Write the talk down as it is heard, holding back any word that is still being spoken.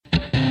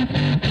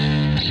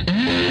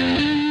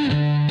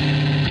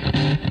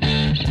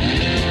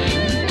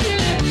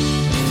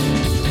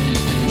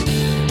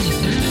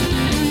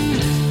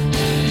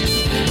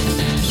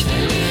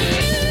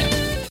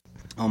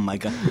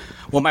God.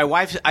 Well, my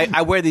wife,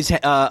 I wear these.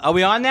 Are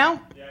we on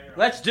now?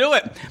 Let's do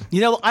it.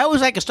 You know, I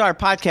always like to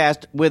start a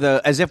podcast with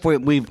as if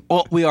we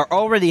are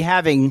already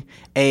having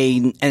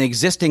an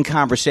existing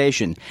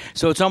conversation.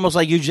 So it's almost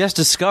like you just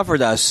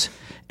discovered us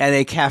at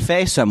a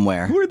cafe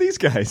somewhere. Who are these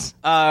guys?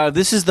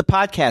 This is the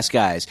podcast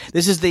guys.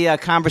 This is the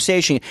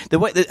conversation.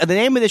 The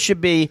name of this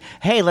should be,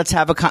 hey, let's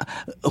have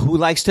who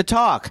likes to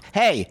talk?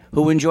 Hey,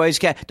 who enjoys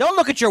Don't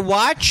look at your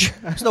watch.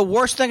 It's the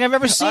worst thing I've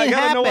ever seen happen. I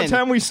gotta know what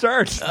time we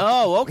start.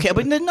 Oh, okay.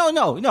 But no.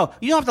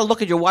 You don't have to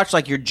look at your watch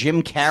like you're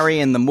Jim Carrey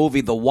in the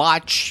movie The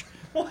Watch.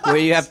 What? Where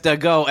you have to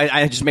go.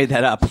 I just made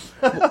that up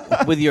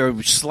with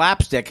your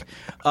slapstick.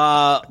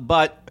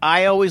 But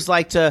I always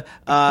like to.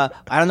 I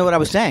don't know what I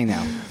was saying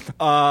now.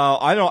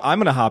 I don't. I'm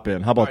going to hop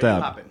in. How about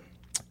that? Hop in.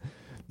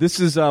 This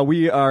is.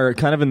 We are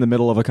kind of in the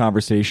middle of a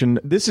conversation.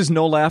 This is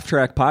No Laugh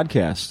Track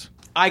Podcast.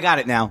 I got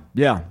it now.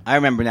 Yeah, I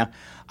remember now.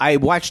 I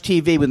watch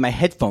TV with my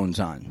headphones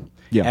on.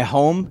 Yeah. At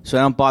home, so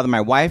I don't bother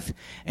my wife.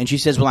 And she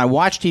says, when I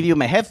watch TV with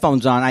my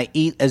headphones on, I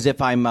eat as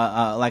if I'm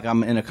like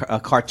I'm in a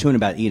cartoon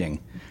about eating.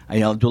 I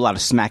do a lot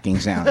of smacking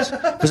sounds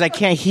because I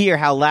can't hear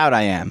how loud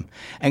I am.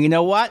 And you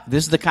know what?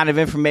 This is the kind of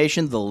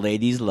information the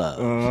ladies love.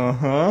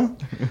 Uh-huh.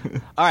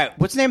 All right.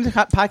 What's the name of the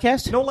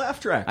podcast? No Laugh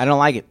Track. I don't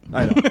like it.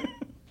 I know.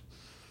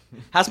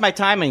 How's my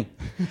timing?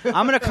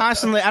 I'm going to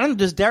constantly... I don't.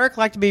 Does Derek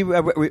like to be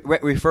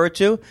referred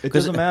to? It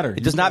doesn't matter.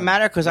 It does not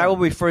matter because I will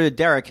refer to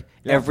Derek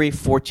every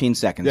 14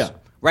 seconds. Yeah.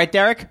 Right,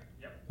 Derek?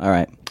 Yep. All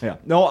right. Yeah.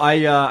 No,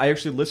 I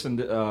actually listened.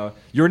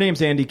 Your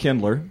name's Andy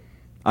Kindler.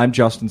 I'm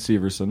Justin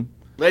Severson.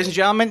 Ladies and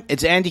gentlemen,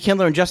 it's Andy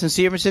Kindler and Justin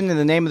Severson, and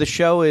the name of the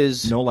show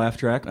is... No Laugh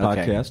Track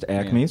Podcast, Okay.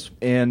 Acme's.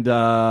 Yeah. And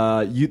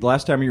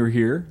last time you were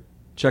here,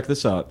 check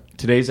this out.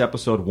 Today's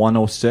episode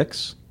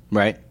 106.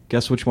 Right.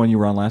 Guess which one you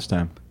were on last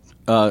time?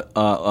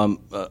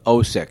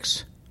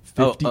 06.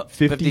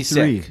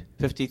 53.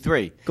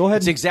 53. Go ahead.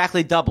 It's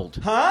exactly doubled.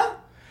 Huh?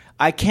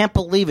 I can't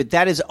believe it.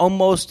 That is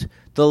almost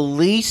the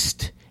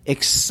least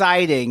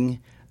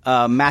exciting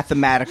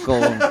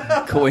mathematical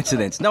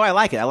coincidence. No, I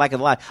like it. I like it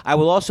a lot. I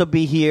will also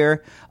be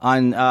here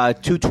on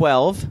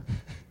 212.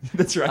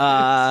 That's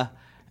right.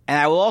 And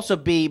I will also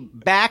be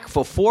back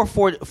for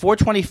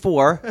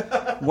 424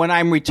 when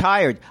I'm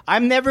retired.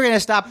 I'm never going to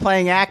stop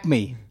playing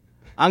Acme.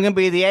 I'm going to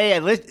be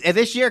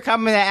this year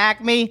coming to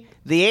Acme,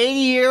 the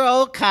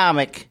 80-year-old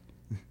comic.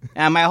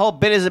 And my whole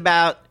bit is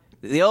about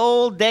the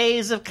old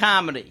days of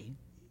comedy.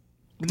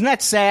 Isn't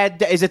that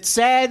sad? Is it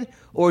sad,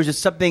 or is it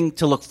something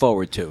to look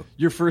forward to?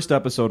 Your first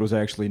episode was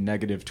actually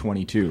negative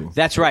 22.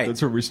 That's right.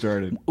 That's where we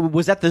started.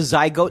 Was that the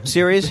Zygote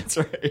series? That's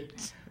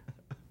right.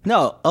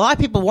 No, a lot of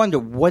people wonder,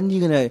 when are you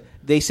going to...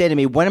 They say to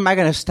me, when am I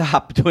going to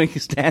stop doing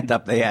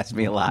stand-up? They ask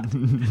me a lot.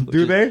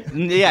 Do they?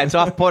 Yeah, it's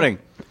off-putting.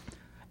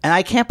 And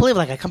I can't believe,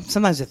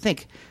 sometimes I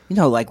think,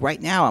 like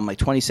right now I'm like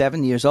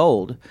 27 years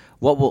old.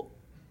 What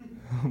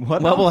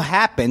will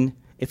happen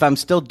if I'm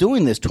still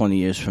doing this 20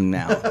 years from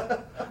now?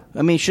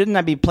 I mean, shouldn't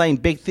I be playing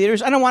big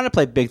theaters? I don't want to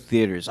play big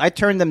theaters. I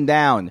turned them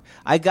down.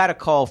 I got a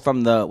call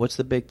from what's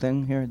the big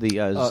thing here? The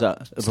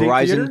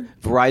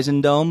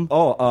Verizon Dome.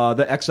 Oh,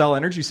 the XL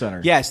Energy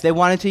Center. Yes, they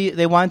wanted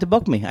to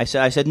book me. I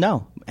said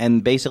no,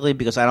 and basically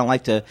because I don't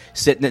like to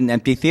sit in an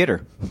empty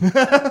theater.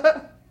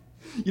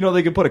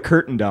 They could put a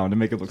curtain down to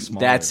make it look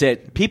smaller. That's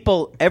it.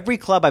 People, every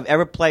club I've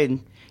ever played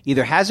in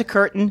either has a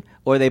curtain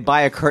or they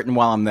buy a curtain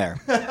while I'm there.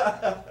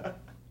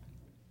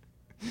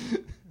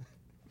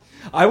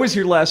 I was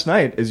here last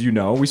night, as you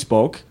know. We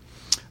spoke.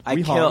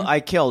 I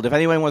killed. If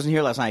anyone wasn't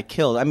here last night, I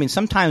killed. I mean,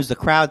 sometimes the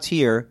crowd's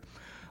here.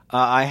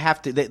 I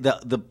have to.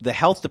 The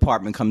health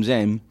department comes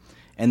in,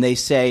 and they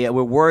say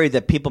we're worried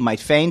that people might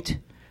faint,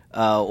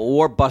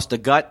 or bust a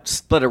gut,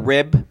 split a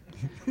rib,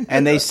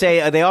 and they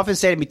often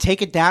say to me,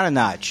 "Take it down a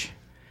notch."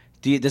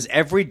 Does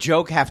every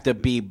joke have to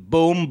be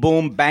boom,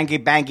 boom,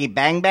 bangy, bangy,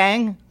 bang,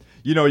 bang?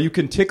 You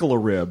can tickle a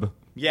rib.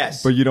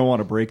 Yes. But you don't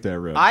want to break that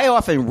rib. I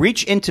often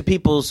reach into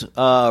people's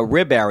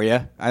rib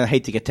area. I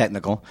hate to get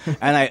technical.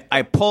 And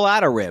I pull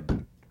out a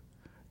rib.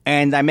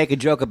 And I make a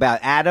joke about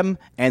Adam,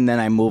 and then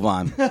I move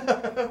on.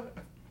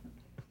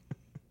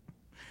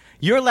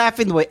 You're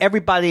laughing the way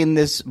everybody in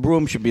this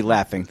room should be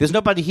laughing. There's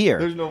nobody here.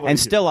 There's nobody and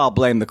here. still I'll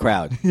blame the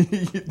crowd.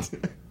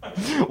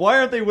 Why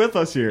aren't they with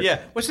us here? Yeah.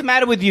 What's the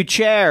matter with you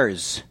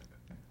chairs?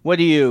 What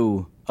are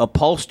you,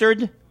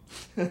 upholstered?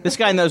 This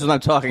guy knows what I'm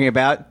talking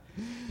about.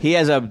 He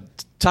has a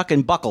tuck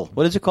and buckle.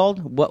 What is it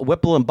called?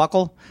 Whipple and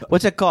buckle?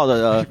 What's it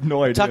called?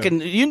 No idea. Tuck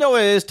and, you know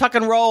what it is. Tuck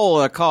and roll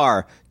in a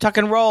car. Tuck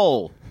and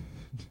roll.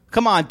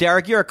 Come on,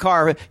 Derek. You're a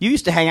car. You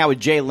used to hang out with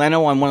Jay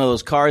Leno on one of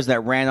those cars that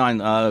ran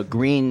on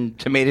green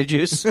tomato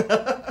juice. All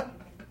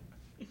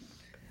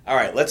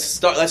right, let's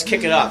start. Let's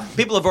kick it off.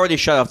 People have already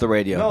shut off the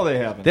radio. No, they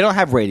haven't. They don't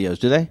have radios,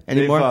 do they,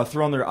 anymore? They've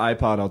thrown their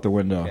iPod out the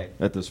window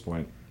at this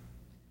point.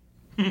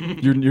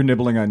 You're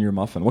nibbling on your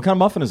muffin. What kind of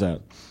muffin is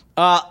that?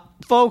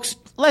 Folks,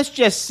 let's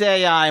just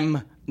say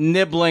I'm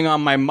nibbling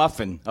on my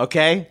muffin,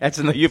 okay? That's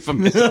in the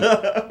euphemism.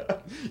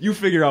 You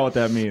figure out what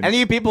that means. Any of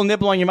you people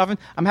nibble on your muffin?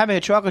 I'm having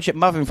a chocolate chip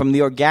muffin from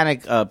the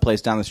organic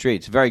place down the street.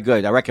 It's very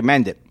good. I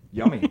recommend it.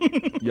 Yummy.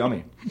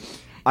 Yummy.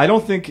 I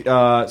don't think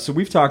so.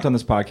 We've talked on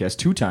this podcast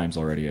 2 times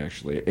already,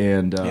 actually,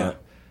 and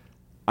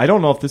I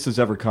don't know if this has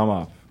ever come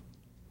up.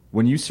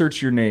 When you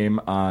search your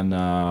name on,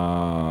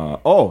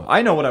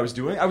 I know what I was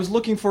doing. I was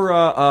looking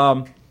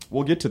for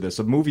we'll get to this.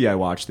 A movie I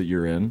watched that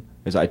you're in,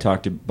 as I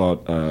talked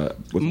about.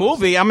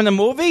 Movie? I'm in a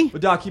movie? A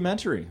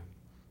documentary.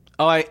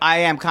 Oh, I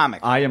Am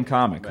Comic. I Am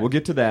Comic. Right. We'll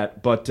get to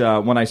that. But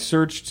when I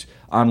searched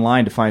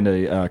online to find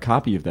a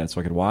copy of that so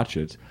I could watch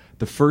it,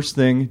 the first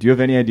thing, do you have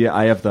any idea?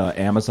 I have the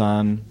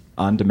Amazon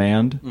On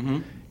Demand. Mm-hmm.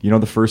 You know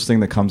the first thing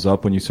that comes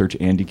up when you search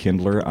Andy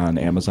Kindler on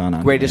Amazon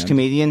On Greatest Demand?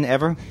 comedian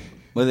ever?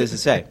 What does it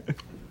say?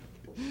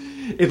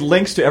 It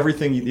links to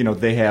everything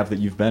they have that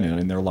you've been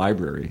in their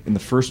library. And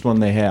the first one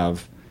they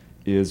have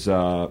is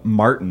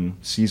Martin,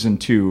 Season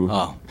 2.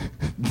 Oh.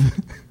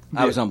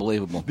 That was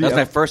unbelievable. That was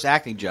my first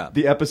acting job.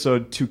 The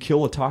episode To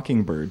Kill a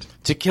Talkingbird.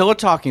 To Kill a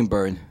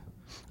Talkingbird.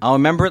 I'll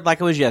remember it like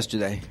it was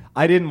yesterday.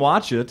 I didn't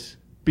watch it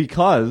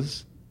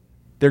because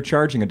they're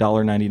charging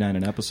 $1.99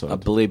 an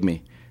episode. Believe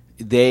me,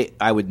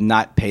 I would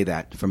not pay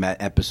that from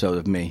that episode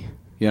of me.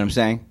 You know what I'm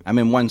saying? I'm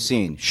in one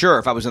scene. Sure,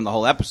 if I was in the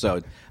whole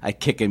episode, I'd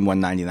kick in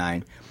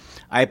 $1.99.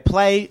 I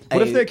play.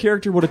 What if that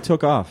character would have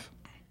took off?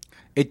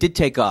 It did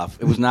take off.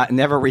 It was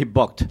never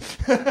rebooked.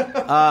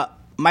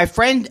 My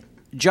friend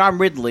John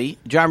Ridley,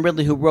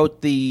 who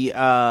wrote the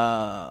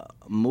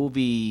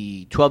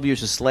movie 12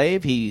 Years a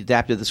Slave, he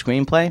adapted the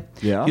screenplay.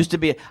 Yeah. Used to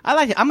be. I'm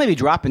going to be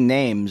dropping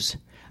names.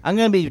 And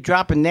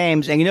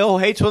you know who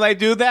hates when I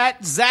do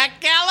that? Zach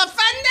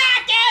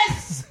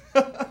Galifianakis!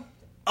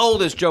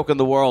 Oldest joke in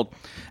the world.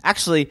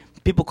 Actually,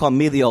 people call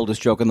me the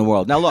oldest joke in the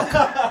world. Now look.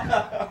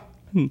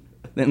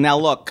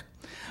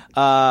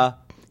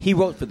 He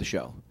wrote for the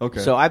show. Okay.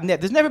 So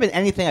there's never been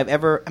anything I've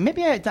ever.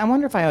 Maybe I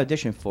wonder if I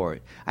auditioned for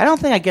it. I don't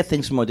think I get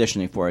things from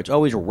auditioning for it. It's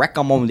always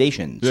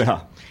recommendations.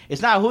 Yeah.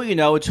 It's not who you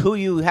know. It's who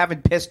you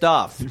haven't pissed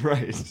off.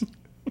 Right.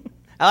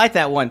 I like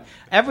that one.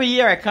 Every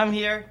year I come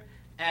here,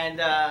 but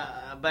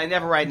I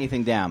never write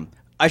anything down.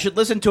 I should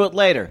listen to it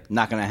later.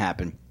 Not going to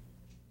happen.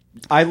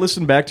 I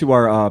listened back to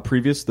our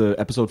the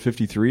episode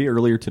 53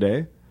 earlier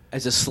today.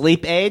 As a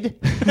sleep aid?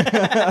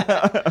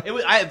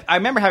 I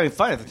remember having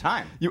fun at the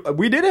time.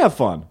 We did have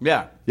fun.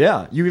 Yeah.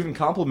 Yeah. You even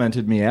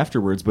complimented me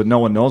afterwards, but no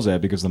one knows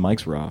that because the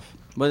mics were off.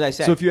 What did I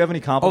say? So if you have any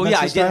compliments,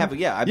 I did have.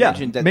 I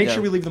mentioned that. Make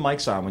sure we leave the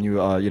mics on when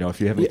you, if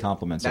you have any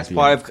compliments. That's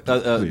part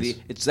of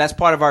that's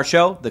part of our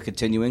show, the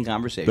continuing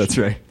conversation. That's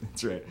right.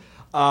 That's right.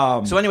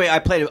 So anyway, I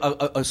played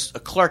a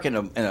clerk in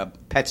a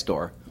pet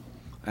store,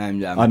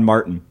 and on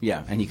Martin.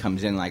 Yeah, and he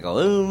comes in and I go,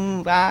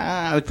 it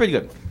was pretty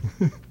good.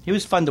 He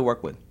was fun to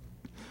work with.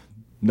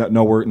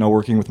 No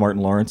working with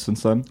Martin Lawrence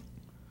since then?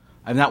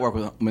 I've not worked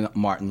with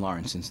Martin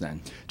Lawrence since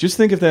then. Just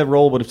think if that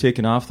role would have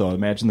taken off, though.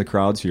 Imagine the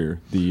crowds here.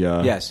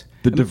 Yes.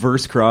 The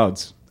diverse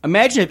crowds.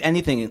 Imagine if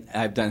anything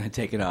I've done had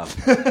taken off.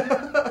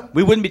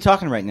 We wouldn't be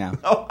talking right now.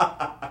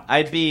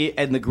 I'd be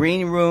in the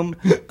green room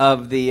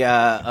of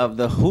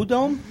the Who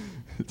Dome?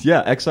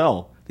 Yeah,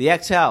 XL. The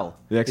XL.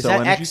 The XL Is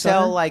that Energy XL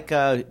Center? like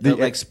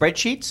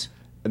spreadsheets?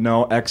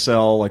 No,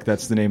 XL, like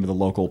that's the name of the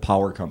local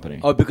power company.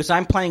 Oh, because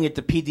I'm playing at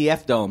the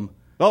PDF Dome.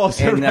 Oh, is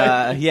that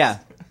right? Yeah.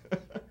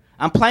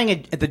 I'm playing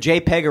at the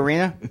JPEG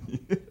Arena.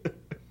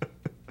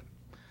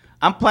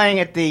 I'm playing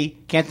at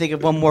can't think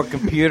of one more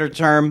computer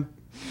term.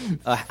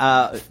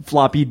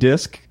 Floppy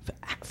disk.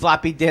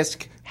 Floppy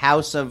disk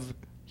House of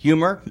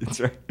Humor. That's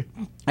right.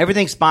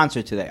 Everything's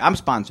sponsored today. I'm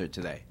sponsored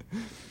today.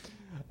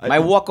 My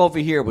walk over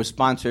here was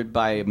sponsored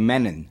by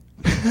Menon.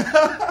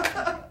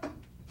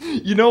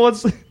 You know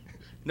what's...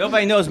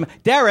 Nobody knows.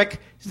 Derek,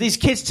 these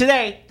kids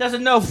today,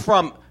 doesn't know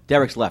from...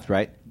 Derek's left,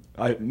 right?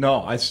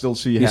 No, I still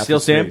see you half still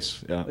his see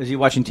face. him? Yeah. Is he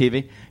watching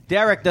TV?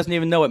 Derek doesn't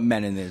even know what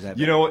Menon is.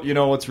 You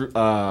know what's...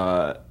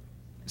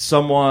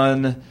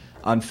 someone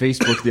on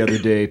Facebook the other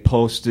day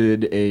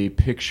posted a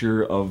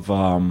picture of...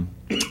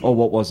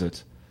 what was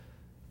it?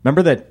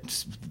 Remember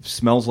that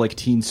Smells Like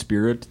Teen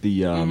Spirit,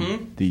 the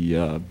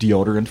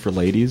deodorant for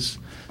ladies?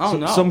 Oh,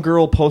 no. Some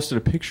girl posted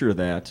a picture of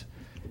that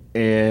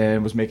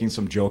and was making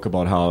some joke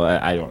about how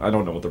I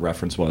don't know what the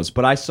reference was,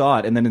 but I saw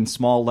it, and then in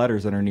small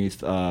letters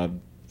underneath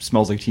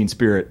Smells Like Teen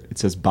Spirit, it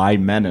says by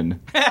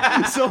Menon.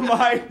 I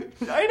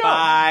know.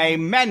 By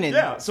Menon.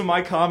 Yeah. So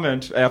my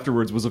comment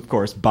afterwards was, of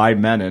course, by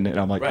Menon, and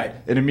I'm like, right.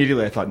 And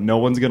immediately I thought, no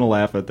one's gonna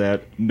laugh at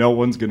that. No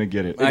one's gonna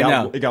get it. I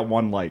know. It got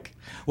one like.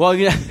 Well,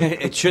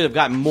 it should have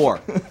gotten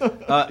more.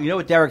 You know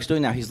what Derek's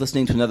doing now? He's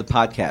listening to another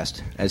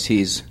podcast as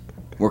he's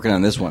working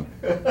on this one.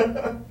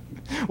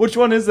 Which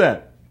one is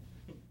that?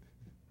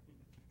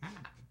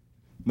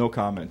 No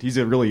comment. He's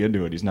really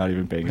into it. He's not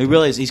even paying attention. He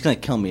really is. He's going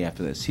to kill me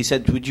after this. He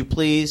said, would you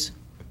please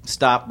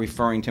stop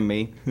referring to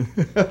me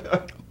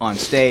on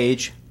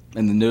stage,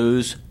 in the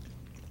news?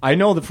 I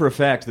know that for a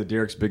fact that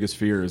Derek's biggest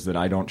fear is that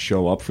I don't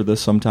show up for this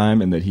sometime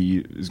and that he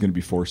is going to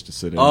be forced to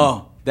sit in.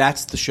 Oh,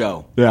 that's the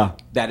show. Yeah.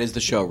 That is the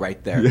show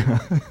right there. Yeah.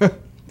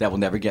 That will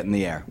never get in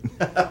the air.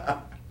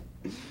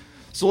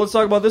 So let's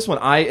talk about this one.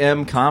 I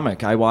Am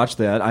Comic. I watched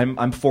that.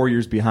 I'm 4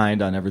 years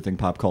behind on everything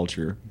pop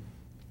culture.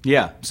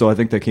 Yeah. So I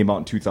think that came out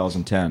in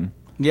 2010.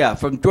 Yeah,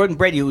 from Jordan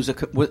Brady, who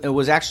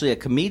was actually a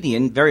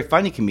comedian, very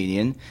funny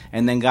comedian,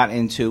 and then got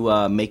into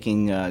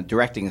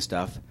directing and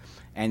stuff.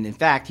 And in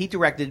fact, he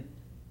directed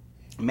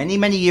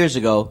many years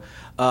ago,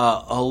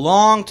 a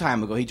long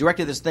time ago. He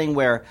directed this thing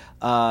where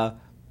a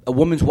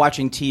woman's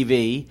watching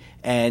TV,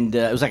 and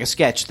it was like a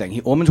sketch thing.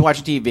 A woman's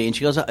watching TV, and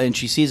she goes and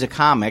she sees a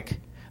comic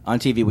on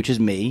TV, which is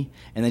me,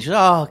 and then she goes,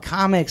 "Oh,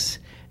 comics!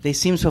 They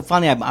seem so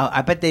funny.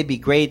 I bet they'd be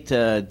great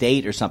to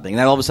date or something." And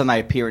then all of a sudden, I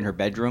appear in her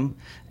bedroom,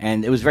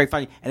 and it was very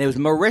funny. And it was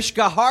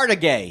Mariska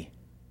Hargitay.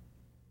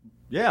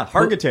 Yeah,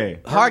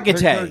 Hargitay.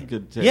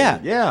 Hargitay.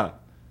 Yeah.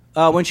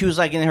 When she was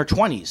like in her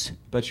 20s.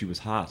 Bet she was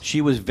hot.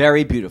 She was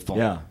very beautiful.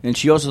 Yeah. And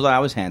she also thought I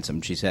was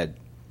handsome, she said,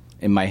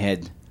 in my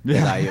head.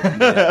 That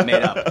I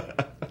made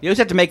up. You always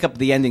have to make up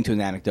the ending to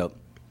an anecdote.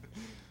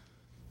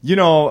 You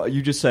know,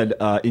 you just said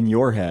in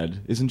your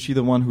head. Isn't she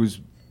the one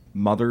whose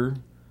mother?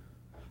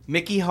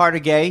 Mickey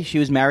Hargitay. She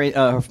was married.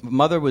 Her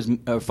father was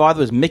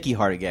Mickey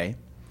Hargitay.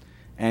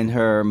 And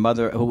her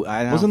mother, who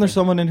I don't wasn't there think-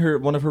 someone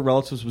in one of her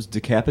relatives was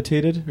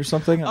decapitated or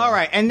something? All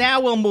right, and now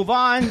we'll move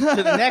on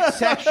to the next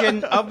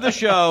section of the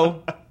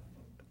show.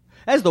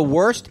 That's the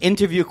worst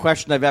interview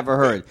question I've ever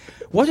heard.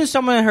 Wasn't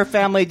someone in her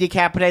family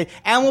decapitated?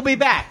 And we'll be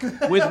back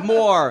with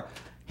more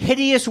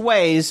hideous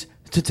ways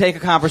to take a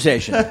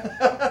conversation.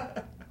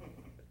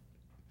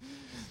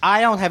 I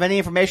don't have any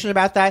information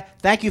about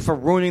that. Thank you for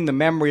ruining the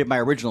memory of my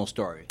original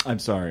story. I'm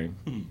sorry.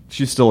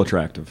 She's still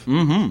attractive,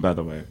 by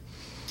the way.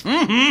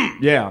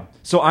 Mm-hmm. Yeah.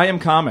 So I Am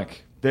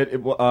Comic. That's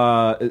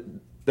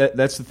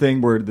the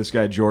thing where this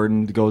guy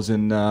Jordan goes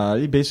in.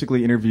 He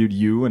basically interviewed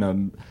you and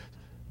a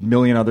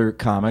million other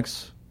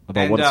comics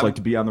about what it's like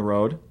to be on the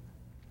road.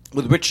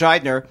 With Rich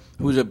Scheidner,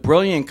 who's a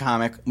brilliant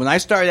comic. When I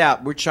started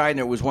out, Rich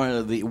Scheidner was one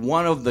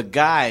of the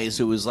guys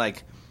who was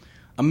like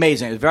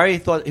amazing.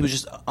 He was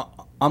just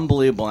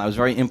unbelievable. And I was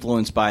very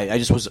influenced by. I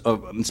just was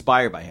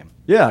inspired by him.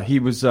 Yeah, he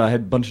was had a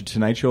bunch of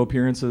Tonight Show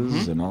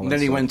appearances and all that. And then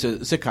he stuff. went to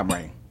sitcom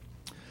writing.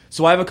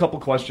 So I have a couple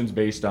questions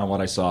based on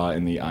what I saw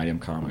in the I Am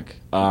Comic.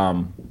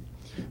 One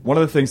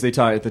of the things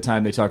at the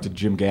time they talked to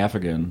Jim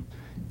Gaffigan,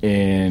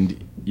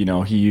 and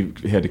he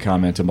had to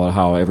comment about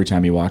how every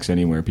time he walks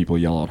anywhere, people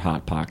yell out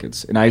 "Hot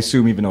Pockets," and I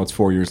assume even though it's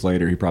 4 years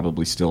later, he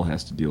probably still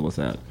has to deal with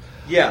that.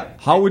 Yeah.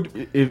 How would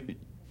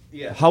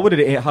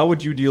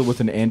you deal with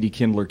an Andy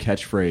Kindler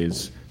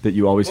catchphrase that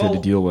you always had to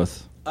deal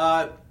with?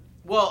 Well,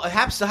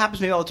 it still happens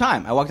to me all the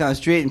time. I walk down the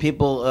street and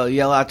people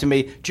yell out to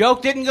me,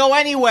 "Joke didn't go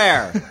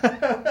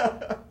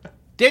anywhere."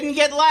 Didn't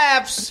get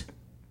laughs.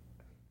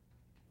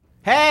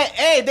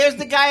 Hey, there's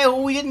the guy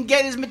who we didn't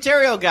get his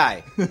material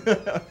guy.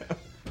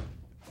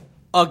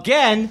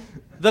 Again,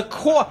 the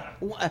core.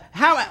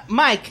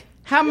 Mike,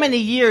 how many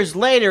years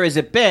later has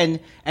it been,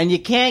 and you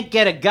can't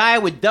get a guy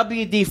with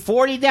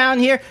WD-40 down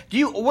here?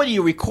 What are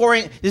you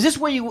recording? Is this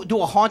where you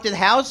do a haunted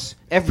house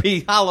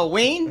every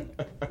Halloween?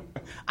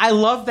 I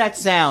love that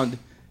sound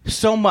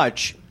so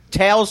much.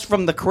 Tales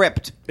from the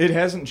Crypt. It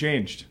hasn't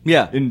changed.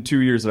 Yeah. In 2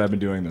 years that I've been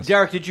doing this.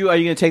 Derek, are you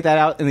going to take that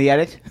out in the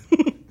edit?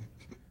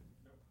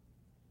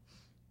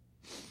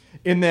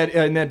 In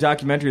that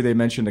documentary, they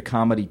mentioned a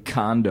comedy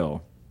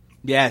condo.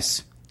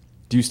 Yes.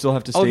 Do you still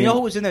have to stay? Oh, you know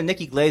who was in there?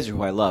 Nikki Glazer,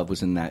 who I love,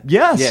 was in that.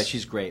 Yes. Yeah,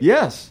 she's great.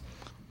 Yes.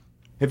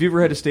 Have you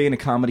ever had to stay in a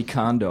comedy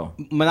condo?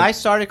 When I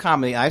started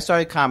comedy, as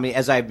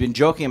I've been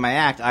joking in my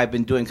act, I've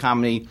been doing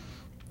comedy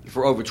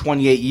for over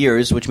 28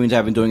 years, which means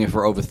I've been doing it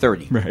for over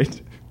 30.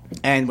 Right.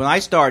 And when I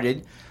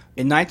started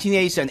in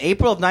 1987,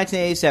 April of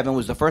 1987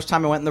 was the first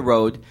time I went on the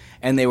road,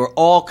 and they were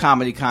all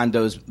comedy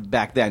condos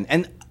back then.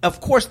 And, of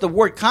course, the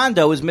word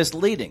condo is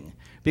misleading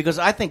because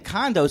I think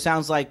condo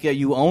sounds like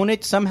you own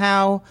it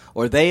somehow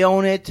or they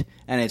own it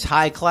and it's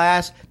high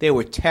class. They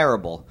were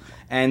terrible.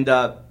 And,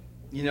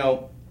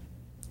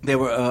 they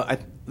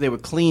were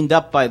cleaned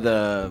up by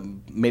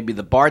maybe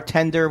the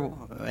bartender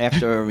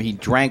after he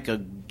drank a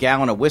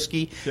gallon of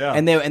whiskey. Yeah.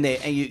 And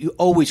you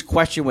always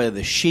question whether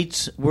the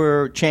sheets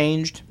were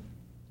changed.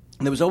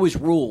 And there was always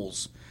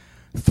rules.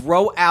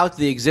 Throw out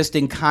the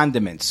existing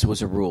condiments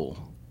was a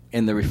rule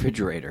in the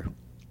refrigerator.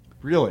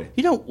 Really?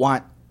 You don't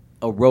want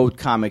a road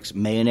comics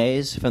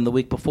mayonnaise from the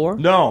week before.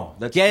 No.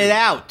 Get it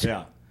out.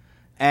 Yeah.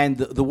 And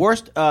the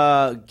worst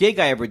gig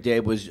I ever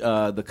did was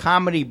the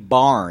Comedy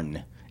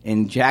Barn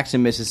in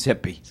Jackson,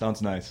 Mississippi.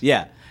 Sounds nice.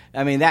 Yeah.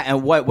 I mean, that,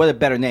 and what a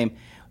better name.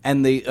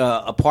 And the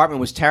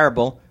apartment was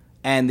terrible,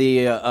 and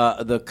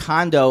the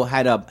condo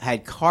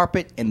had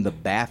carpet in the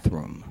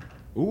bathroom.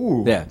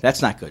 Ooh. Yeah,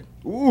 that's not good.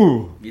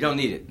 Ooh. You don't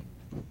need it.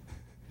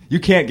 You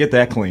can't get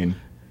that clean.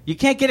 You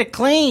can't get it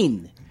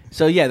clean.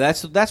 So, yeah,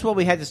 that's what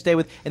we had to stay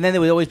with. And then there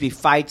would always be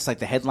fights, like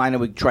the headliner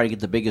would try to get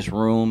the biggest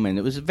room, and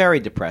it was very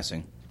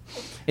depressing.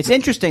 It's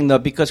interesting, though,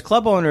 because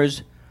club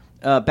owners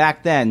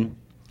back then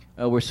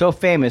were so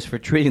famous for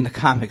treating the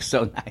comics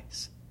so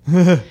nice.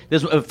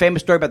 There's a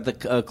famous story about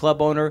the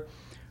club owner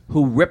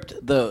who ripped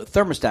the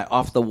thermostat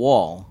off the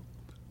wall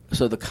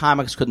so the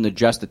comics couldn't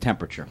adjust the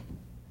temperature.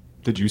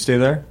 Did you stay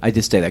there? I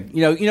did stay there.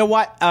 You know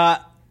what?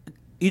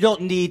 You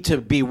don't need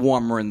to be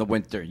warmer in the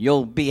winter.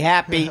 You'll be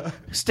happy.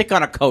 Stick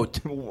on a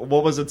coat.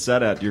 What was it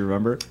set at? Do you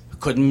remember?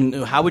 Couldn't.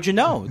 How would you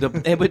know?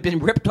 It would have been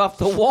ripped off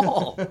the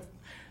wall.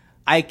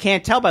 I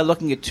can't tell by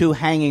looking at 2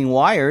 hanging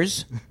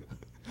wires.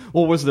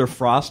 Well, was there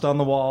frost on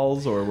the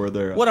walls, or were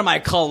there... What am I,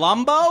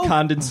 Columbo?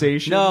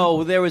 Condensation?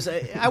 No, there was...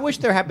 I wish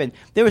there had been.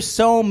 There was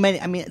so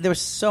many... I mean, there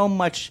was so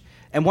much...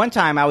 And one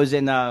time I was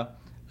in a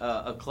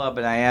club,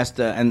 and I asked...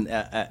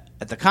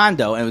 at the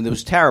condo, and it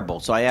was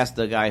terrible. So I asked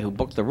the guy who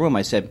booked the room,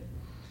 I said,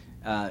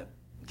 can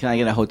I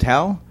get a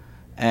hotel?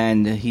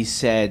 And he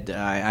said,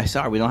 I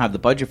sorry, we don't have the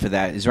budget for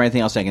that. Is there anything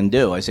else I can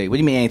do? I say, what do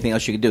you mean anything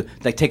else you can do?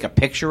 Like take a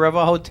picture of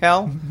a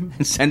hotel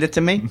and send it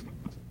to me?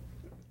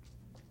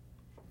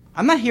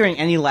 I'm not hearing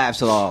any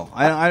laughs at all.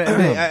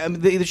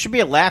 There should be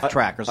a laugh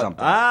track or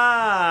something.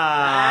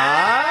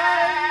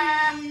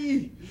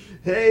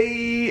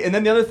 Hey! And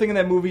then the other thing in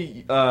that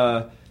movie,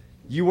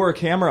 you wore a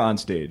camera on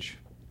stage.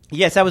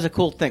 Yes, that was a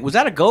cool thing. Was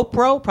that a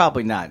GoPro?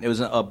 Probably not. It was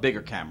a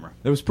bigger camera.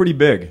 It was pretty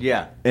big.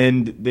 Yeah.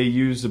 And they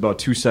used about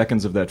 2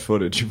 seconds of that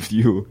footage of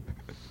you.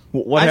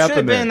 What happened I should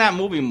have been there? in that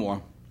movie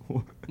more.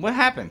 What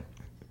happened?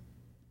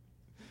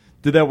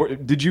 Did that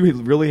work? Did you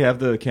really have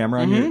the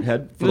camera on your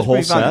head for the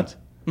whole set?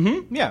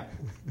 Mm-hmm. Yeah.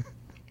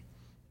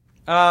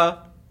 I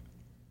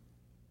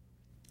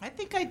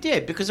think I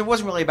did, because it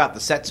wasn't really about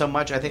the set so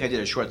much. I think I did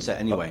a short set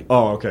anyway.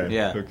 Oh, okay.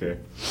 Yeah. Okay.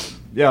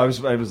 Yeah, I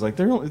was like,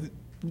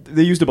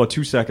 they used about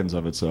 2 seconds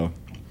of it, so.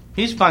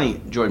 He's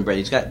funny, Jordan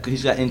Brady. He's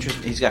got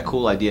interest. He's got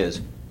cool ideas.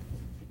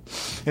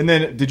 And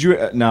then, did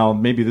you? Now,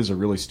 maybe this is a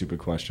really stupid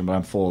question, but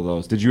I'm full of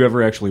those. Did you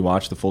ever actually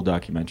watch the full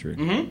documentary?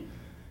 Mm-hmm.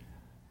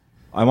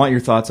 I want your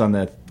thoughts on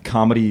that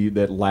comedy,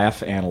 that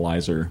laugh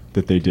analyzer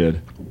that they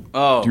did.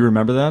 Oh, do you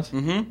remember that?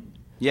 Mm-hmm.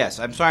 Yes.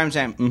 I'm sorry. I'm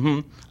saying. Mm-hmm.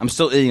 I'm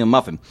still eating a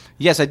muffin.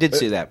 Yes, I did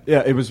see that.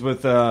 Yeah, it was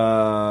with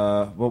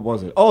what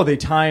was it? Oh, they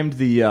timed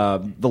the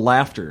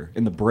laughter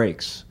in the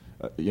breaks.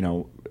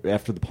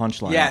 After the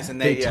punchline. Yes,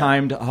 and they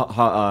timed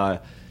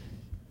the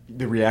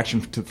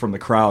reaction from the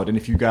crowd. And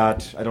if you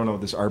got, I don't know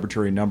this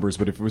arbitrary numbers,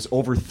 but if it was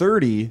over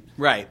 30,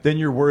 right, then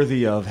you're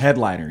worthy of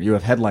headliner. You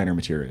have headliner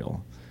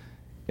material.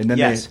 And then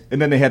yes.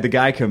 Then they had the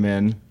guy come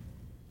in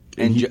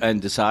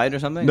and decide or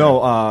something.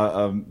 No,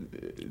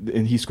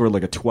 and he scored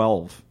like a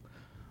 12.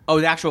 Oh,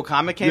 the actual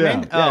comic came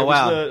in. Oh,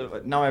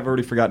 wow. Now I've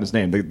already forgotten his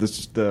name.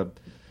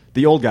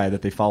 The old guy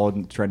that they followed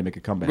and tried to make a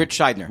comeback. Rich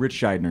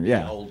Scheidner.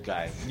 Yeah. The old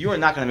guy. You are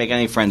not going to make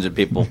any friends with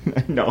people.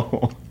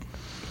 No.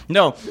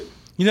 No.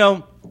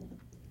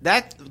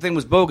 That thing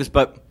was bogus,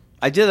 but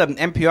I did an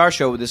NPR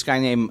show with this guy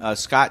named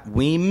Scott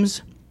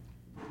Weems,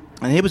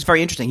 and he was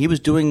very interesting. He was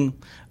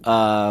doing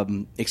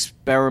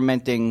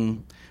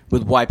experimenting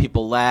with why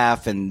people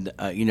laugh and,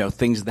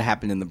 things that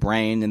happen in the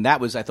brain, and that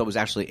was, I thought, was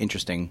actually an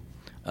interesting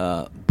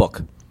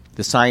book.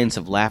 The Science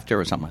of Laughter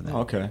or something like that.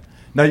 Okay.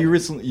 Now you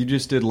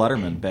just did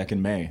Letterman back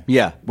in May.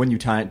 Yeah. When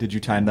did you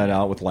time that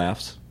out with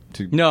laughs?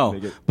 No,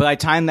 but I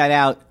timed that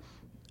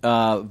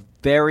out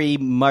very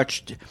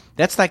much.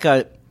 That's like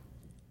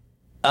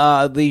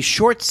the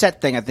short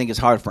set thing. I think is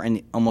hard for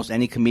almost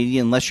any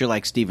comedian, unless you're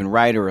like Stephen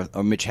Wright or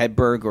Mitch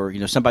Hedberg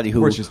or somebody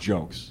who. Or it's just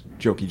jokes,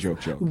 jokey joke.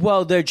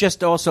 Well, they're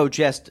just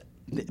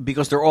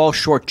because they're all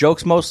short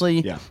jokes mostly.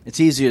 Yeah. It's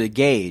easier to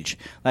gauge.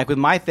 Like with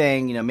my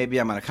thing, maybe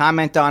I'm going to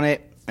comment on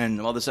it.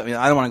 And all this stuff,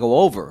 I don't want to go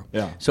over.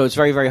 Yeah. So it's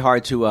very, very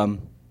hard to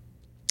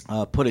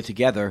put it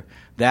together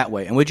that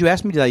way. And would you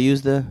ask me? Did I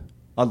use the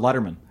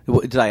Letterman?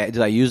 Did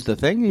I use the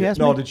thing? You asked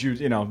me? No. Did you?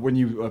 When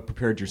you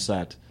prepared your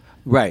set,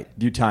 right?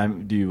 Do you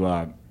time? Do you?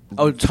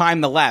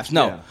 Time the laughs?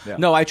 No, yeah.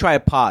 No. I try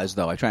to pause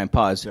though. I try and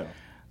pause,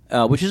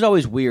 which is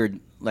always weird.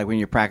 Like when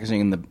you're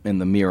practicing in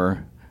the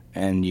mirror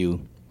and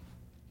you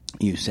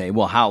say,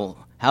 "Well,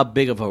 how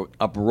big of a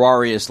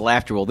uproarious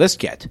laughter will this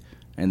get?"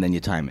 And then you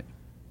time it.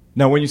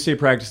 Now, when you say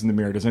practice in the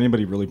mirror, does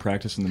anybody really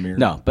practice in the mirror?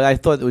 No, but I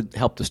thought it would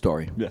help the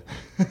story. Yeah.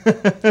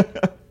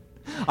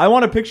 I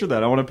want to picture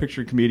that. I want to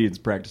picture comedians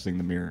practicing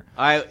the mirror.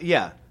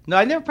 No,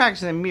 I never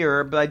practice in the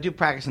mirror, but I do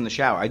practice in the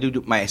shower. I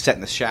do my set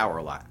in the shower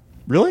a lot.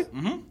 Really?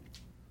 Mm-hmm.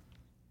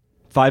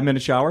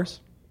 5-minute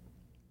showers?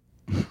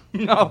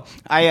 No,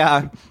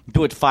 I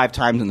do it 5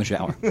 times in the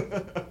shower.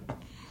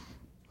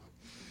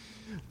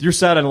 Your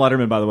set on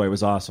Letterman, by the way,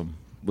 was awesome.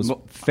 Was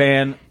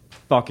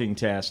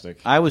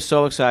fan-fucking-tastic. I was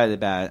so excited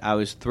about it. I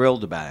was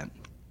thrilled about it.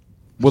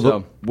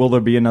 Will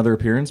there be another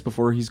appearance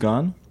before he's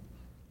gone?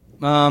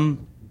 I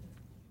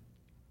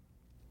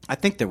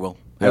think there will.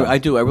 Yeah. I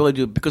do. I really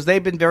do, because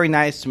they've been very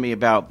nice to me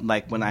about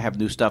like when I have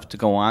new stuff to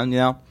go on,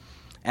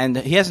 And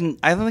he hasn't.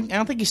 I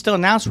don't think he's still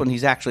announced when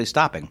he's actually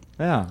stopping.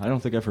 Yeah, I don't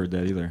think I've heard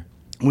that either.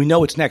 We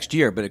know it's next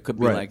year, but it could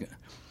be like.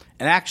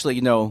 And actually,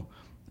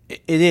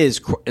 it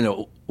is in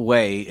a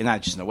way, and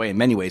not just in a way, in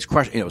many ways,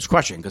 it's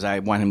crushing because I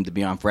want him to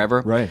be on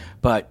forever. Right.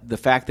 But the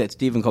fact that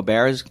Stephen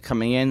Colbert is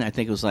coming in, I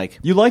think it was like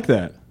you like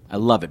that. I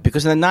love it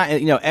because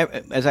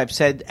as I've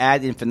said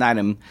ad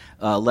infinitum,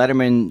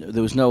 Letterman.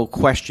 There was no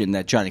question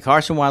that Johnny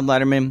Carson wanted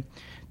Letterman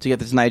to get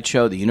the Tonight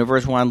Show. The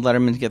Universe wanted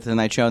Letterman to get the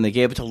Tonight Show, and they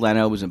gave it to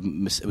Leno. It was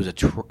a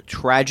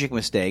tragic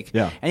mistake.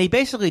 Yeah. And he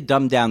basically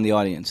dumbed down the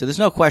audience. So there's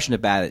no question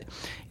about it.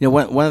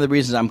 One of the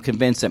reasons I'm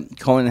convinced that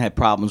Conan had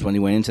problems when he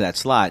went into that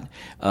slot,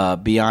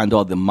 beyond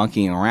all the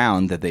monkeying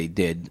around that they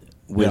did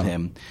with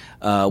him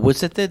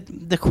was that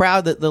the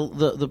crowd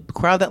the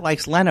crowd that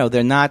likes Leno,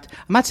 they're not.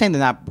 I'm not saying they're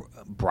not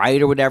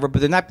bright or whatever, but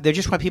they're not. They're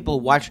just want people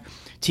who watch.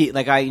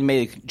 Like I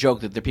made a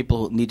joke that there are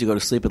people who need to go to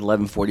sleep at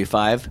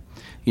 11:45.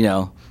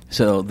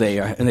 So they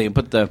are, and they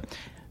put the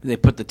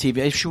TV.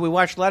 Hey, should we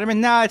watch Letterman?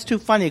 No, it's too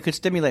funny. It could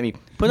stimulate me.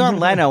 Put on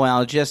Leno, and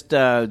I'll just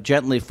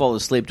gently fall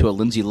asleep to a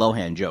Lindsay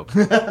Lohan joke.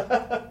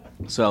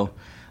 So,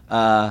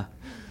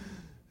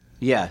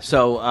 yeah.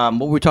 So, what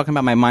were we talking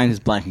about? My mind is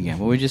blank again.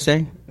 What were we just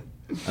saying?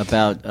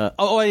 About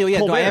yeah.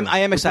 No, I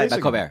am excited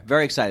about Colbert.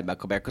 Very excited about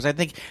Colbert because I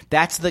think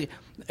that's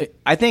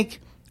I think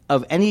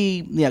of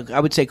any. I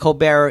would say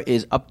Colbert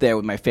is up there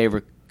with my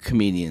favorite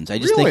comedians. I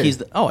just think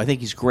I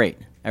think he's great.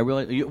 I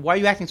really. Why are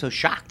you acting so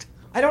shocked?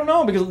 I don't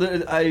know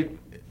because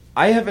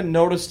I haven't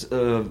noticed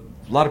a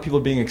lot of people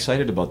being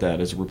excited about that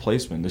as a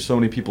replacement. There's so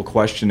many people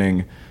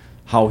questioning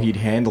how he'd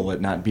handle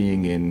it not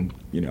being in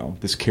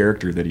this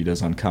character that he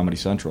does on Comedy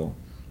Central.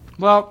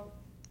 Well,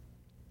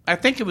 I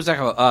think it was like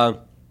a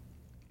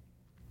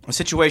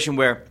situation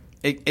where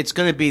it's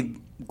going to be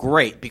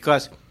great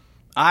because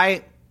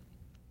I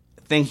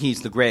think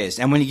he's the greatest.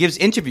 And when he gives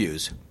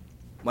interviews,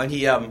 when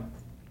he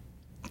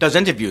does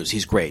interviews,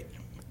 he's great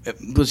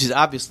because he's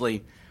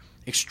obviously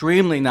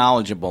extremely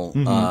knowledgeable,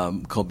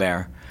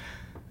 Colbert.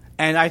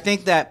 And I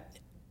think that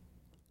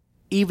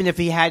even if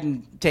he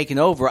hadn't taken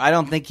over, I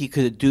don't think he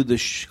could do the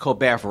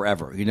Colbert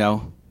forever,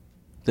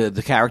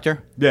 the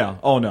character. Yeah.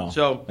 Oh, no.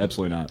 So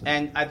absolutely not.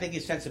 And I think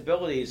his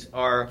sensibilities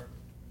are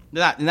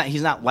not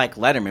he's not like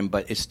Letterman,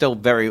 but it's still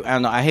very, I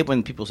don't know, I hate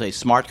when people say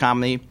smart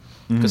comedy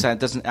because I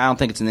don't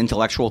think it's an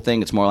intellectual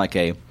thing. It's more like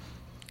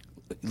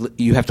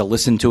you have to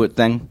listen to it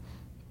thing.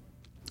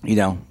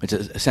 It's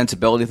a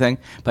sensibility thing.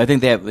 But I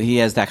think he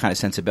has that kind of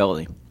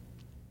sensibility.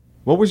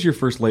 What was your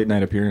first late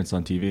night appearance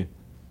on TV?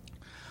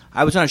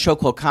 I was on a show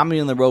called Comedy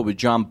on the Road with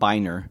John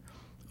Biner,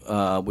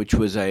 which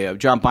was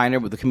John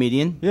Biner with the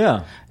comedian.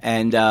 Yeah.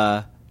 And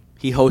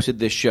he hosted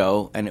this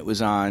show, and it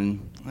was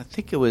on, I don't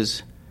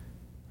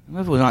know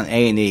if it was on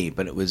A&E,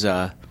 but it was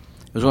one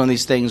of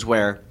these things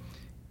where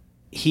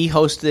he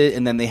hosted,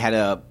 and then they had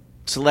a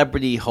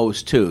celebrity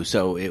host too.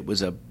 So it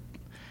was a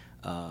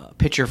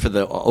pitcher for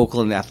the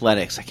Oakland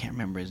Athletics. I can't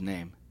remember his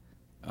name.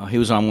 He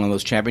was on one of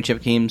those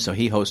championship teams, so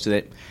he hosted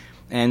it.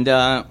 And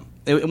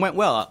it went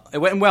well. It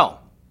went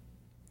well,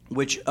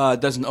 which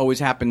doesn't always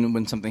happen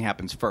when something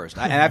happens first.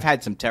 And I've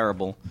had some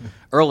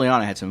early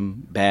on I had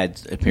some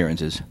bad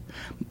appearances.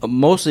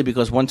 Mostly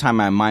because one time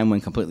my mind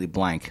went completely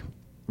blank.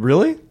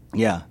 Really?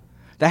 Yeah.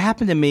 That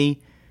happened to me,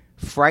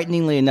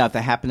 frighteningly enough,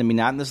 that happened to me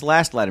not in this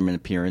last Letterman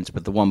appearance,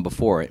 but the one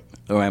before it,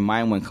 where my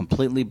mind went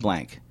completely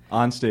blank.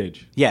 On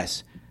stage?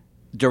 Yes.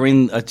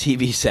 During a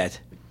TV set.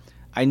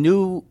 I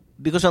knew,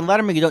 because on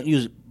Letterman you don't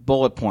use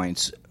bullet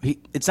points.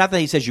 It's not that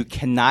he says you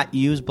cannot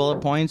use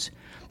bullet points,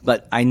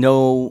 but I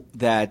know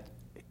that,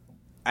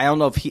 I don't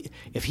know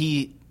if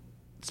he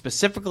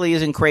specifically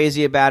isn't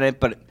crazy about it,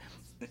 but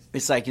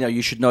it's like,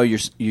 you should know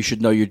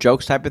your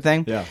jokes type of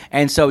thing. Yeah.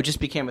 And so it just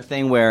became a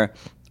thing where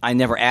I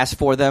never asked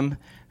for them.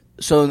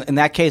 So in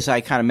that case,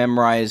 I kind of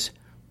memorize.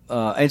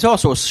 And it's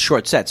also a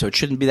short set, so it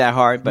shouldn't be that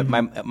hard. But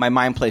my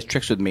mind plays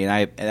tricks with me, and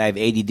I have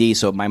ADD,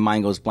 so my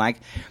mind goes blank.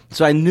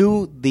 So I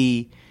knew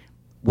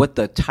what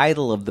the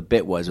title of the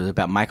bit was. It was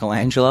about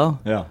Michelangelo.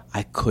 Yeah.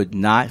 I could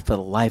not, for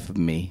the life of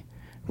me,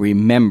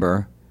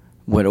 remember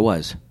what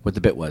the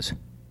bit was.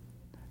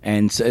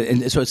 And so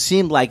it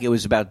seemed like it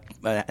was about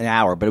an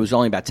hour, but it was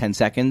only about 10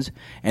 seconds,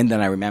 and then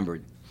I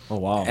remembered. Oh,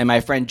 wow. And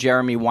my friend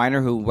Jeremy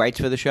Weiner, who writes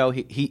for the show,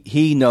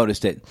 he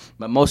noticed it,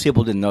 but most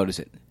people didn't notice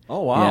it.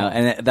 Oh, wow.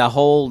 And the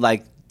whole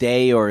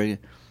day or I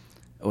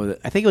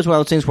think it was one of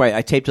those things where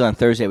I taped it on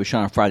Thursday, it was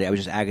shot on Friday. I was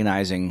just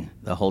agonizing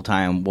the whole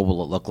time, what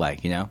will it look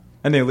like, And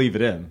they leave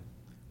it in.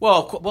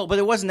 Well, but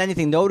it wasn't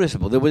anything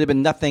noticeable. There would have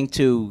been nothing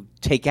to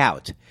take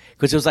out.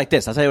 Because it was like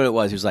this. I'll tell you what it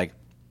was. It was like,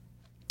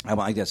 I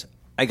went like this.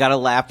 I got a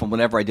laugh from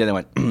whenever I did. I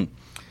went,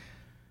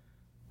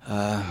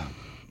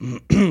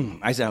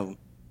 I said,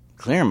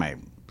 clearing my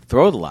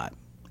throat a lot.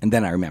 And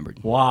then I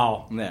remembered.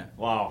 Wow. Yeah.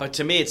 Wow. But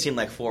to me, it seemed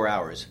like 4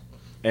 hours.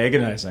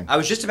 Agonizing. I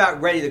was just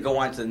about ready to go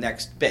on to the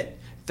next bit.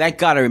 Thank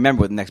God I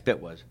remember what the next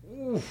bit was.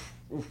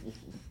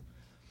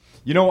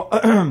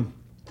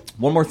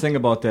 One more thing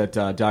about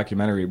that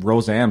documentary.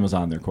 Roseanne was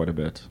on there quite a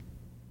bit.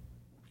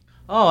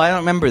 Oh, I don't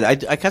remember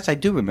that. I guess I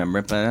do remember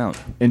it, but I don't.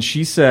 And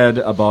she said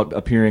about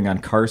appearing on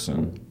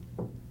Carson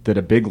that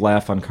a big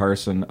laugh on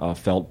Carson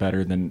felt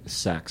better than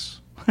sex.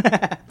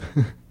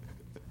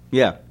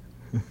 Yeah.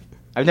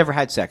 I've never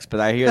had sex, but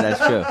I hear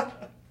that's true.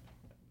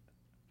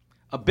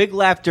 A big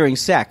laugh during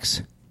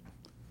sex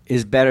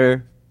is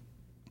better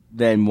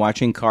than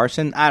watching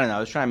Carson. I don't know. I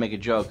was trying to make a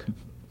joke.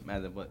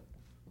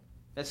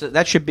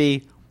 That should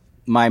be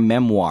my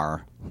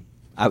memoir.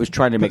 I was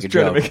trying to make a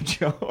joke.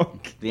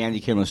 The Andy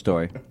Kindler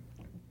story.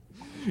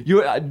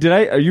 You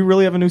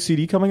really have a new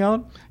CD coming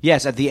out?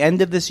 Yes, at the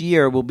end of this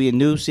year will be a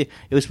new CD.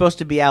 It was supposed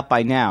to be out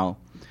by now.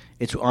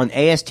 It's on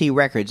AST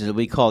Records. It'll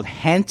be called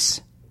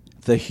Hence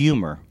the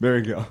Humor. There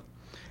you go.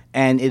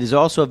 And it is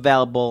also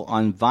available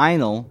on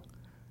vinyl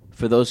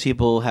for those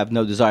people who have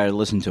no desire to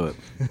listen to it.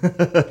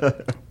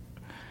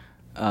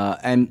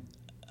 And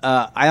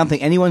I don't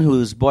think anyone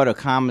who's bought a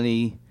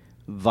comedy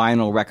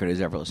vinyl record has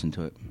ever listened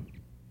to it.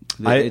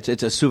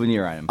 It's a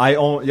souvenir item.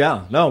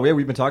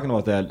 We've been talking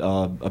about that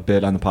a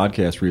bit on the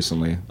podcast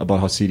recently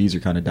about how CDs are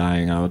kind of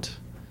dying out.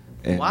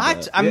 And,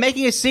 what? I'm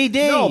making a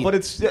CD. No, but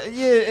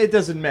it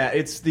doesn't matter.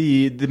 It's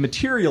the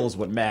material is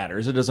what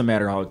matters. It doesn't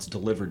matter how it's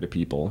delivered to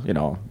people. You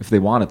know, if they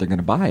want it, they're going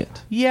to buy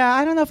it. Yeah,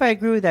 I don't know if I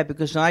agree with that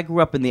because I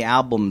grew up in the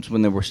albums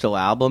when there were still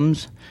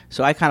albums,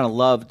 so I kind of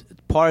loved.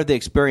 Part of the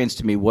experience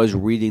to me was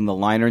reading the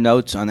liner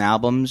notes on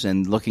albums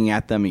and looking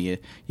at them. You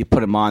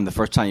put them on the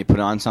first time you put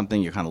on something.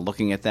 You're kind of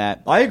looking at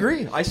that. I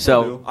agree. I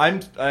still do.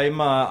 I'm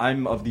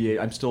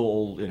still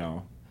old. You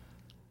know,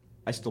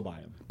 I still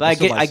buy them.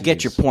 But I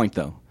get your point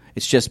though.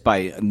 It's just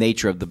by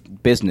nature of the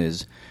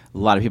business, a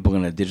lot of people are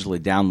going to digitally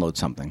download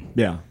something.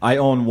 Yeah. I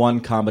own one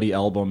comedy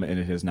album, and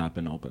it has not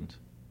been opened.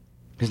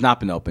 Has not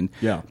been opened?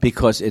 Yeah.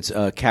 Because it's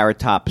Carrot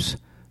Top's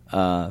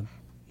prop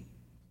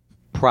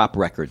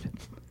record.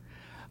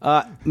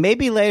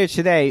 Maybe later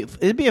today,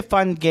 it'd be a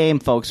fun game,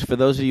 folks, for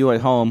those of you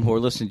at home who are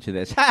listening to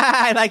this.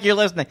 I like you're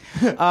listening.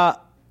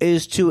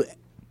 Is to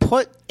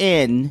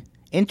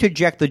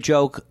interject the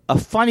joke, a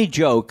funny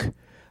joke,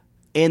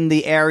 in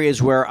the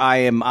areas where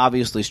I am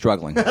obviously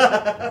struggling.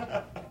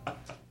 That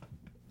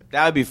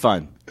would be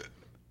fun.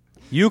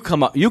 You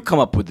come up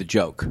with the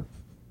joke,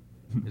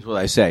 is what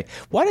I say.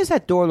 Why does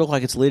that door look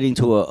like it's leading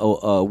to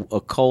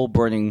a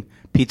coal-burning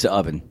pizza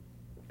oven?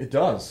 It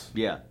does.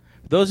 Yeah.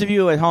 Those of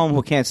you at home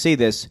who can't see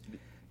this,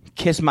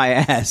 kiss my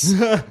ass.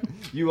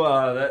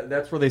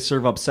 That's where they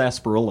serve up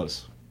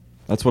sarsaparillas.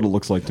 That's what it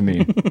looks like to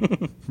me.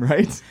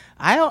 Right?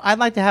 I'd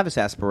like to have a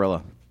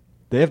sarsaparilla.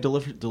 They have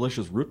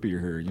delicious root beer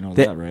here. You know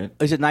that, right?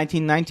 Is it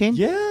 1919?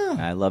 Yeah.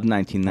 I love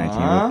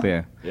 1919 root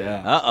beer.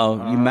 Yeah.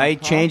 Uh-oh. You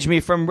might change me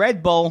from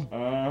Red Bull.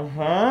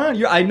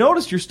 I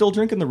noticed you're still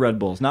drinking the Red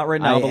Bulls. Not right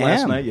now, but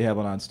last night you have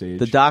one on stage.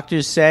 The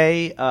doctors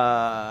say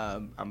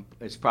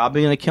it's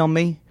probably going to kill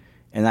me.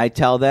 And I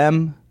tell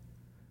them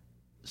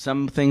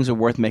some things are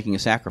worth making a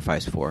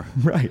sacrifice for.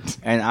 Right.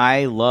 And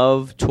I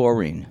love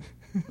taurine.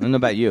 I don't know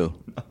about you.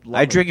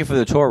 I drink it for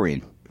the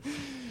taurine.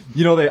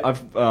 You know,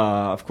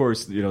 of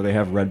course, you know, they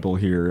have Red Bull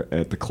here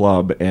at the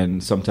club,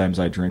 and sometimes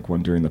I drink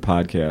one during the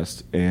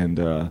podcast.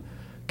 And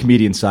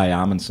comedian Cy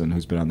Amundsen,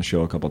 who's been on the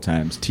show a couple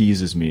times,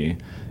 teases me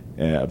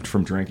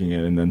from drinking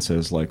it and then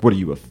says, like, what are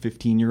you, a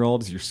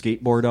 15-year-old? Is your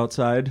skateboard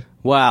outside?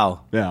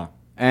 Wow. Yeah.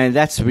 And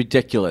that's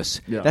ridiculous.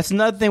 Yeah. That's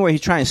another thing where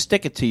he's trying to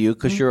stick it to you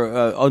because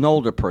you're an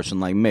older person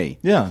like me.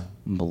 Yeah.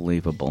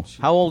 Unbelievable.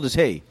 How old is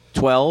he?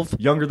 12?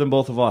 Younger than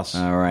both of us.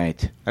 All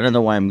right. I don't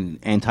know why I'm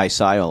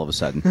anti-Psy all of a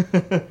sudden.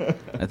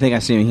 I think I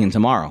see him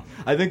tomorrow.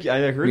 I heard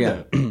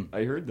that.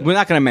 I heard that. We're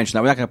not going to mention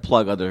that. We're not going to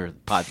plug other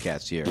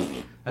podcasts here.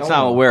 That's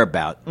not what we're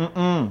about.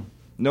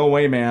 No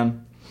way,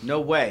 man.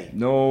 No way.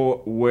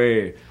 No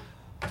way.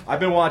 I've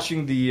been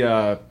watching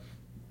the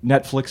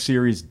Netflix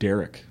series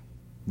Derek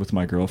with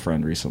my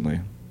girlfriend recently.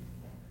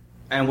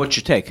 And what's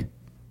your take?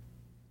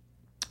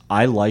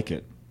 I like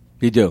it.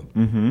 You do?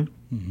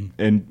 Mm-hmm.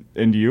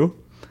 And you?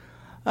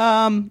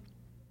 For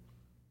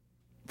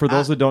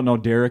those that don't know,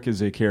 Derek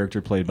is a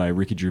character played by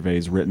Ricky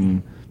Gervais,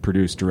 written,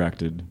 produced,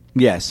 directed.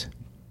 Yes.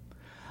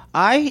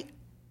 I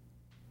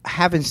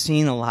haven't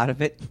seen a lot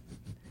of it,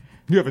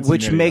 You haven't seen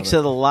which any makes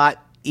of it a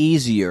lot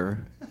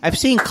easier. I've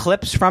seen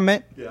clips from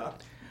it. Yeah.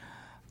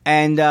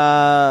 And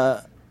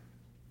I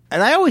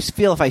always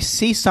feel if I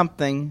see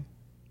something,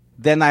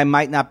 then I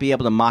might not be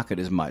able to mock it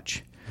as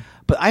much.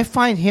 But I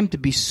find him to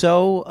be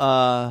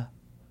so,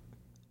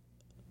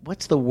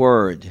 what's the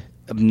word?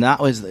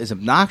 Is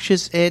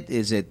obnoxious it?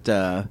 Is it,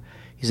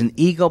 he's an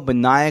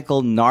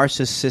egomaniacal,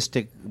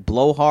 narcissistic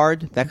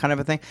blowhard, that kind of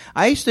a thing.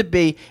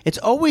 It's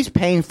always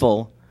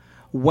painful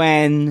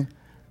when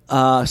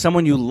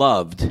someone you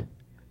loved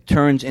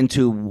turns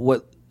into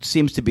what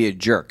seems to be a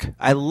jerk.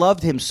 I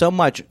loved him so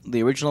much.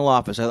 The original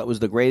Office, I thought was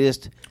the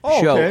greatest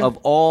show of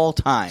all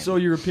time. So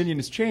your opinion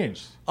has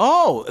changed.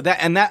 Oh,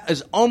 that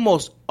is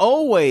almost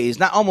always,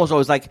 not almost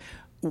always, like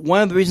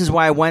one of the reasons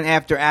why I went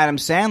after Adam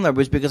Sandler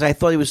was because I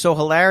thought he was so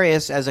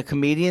hilarious as a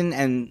comedian,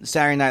 and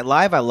Saturday Night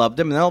Live, I loved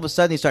him, and then all of a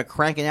sudden he started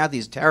cranking out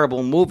these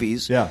terrible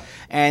movies. Yeah.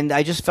 And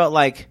I just felt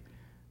like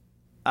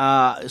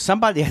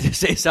somebody had to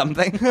say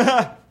something.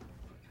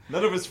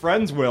 None of his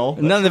friends will.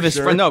 None of his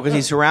friends, no, because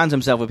he surrounds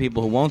himself with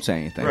people who won't say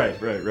anything.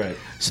 Right.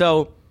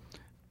 So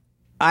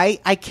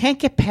I can't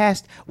get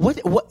past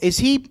what is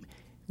he?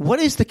 What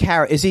is the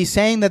character? Is he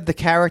saying that the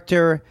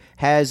character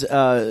has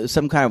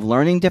some kind of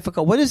learning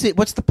difficulty? What is it?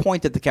 What's the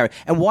point of the character?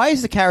 And why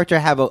does the character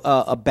have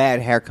a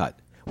bad haircut?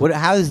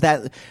 How is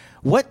that?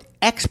 What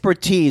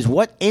expertise?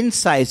 What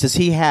insights does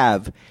he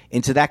have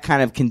into that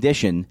kind of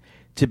condition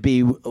to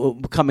be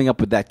coming up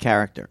with that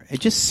character? It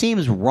just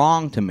seems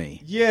wrong to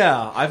me.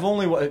 Yeah,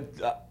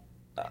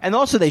 And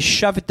also, they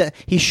shove it.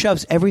 He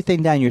shoves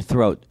everything down your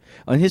throat.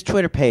 On his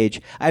Twitter page,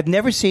 I've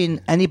never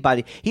seen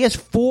anybody. He has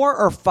 4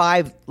 or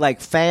 5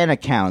 fan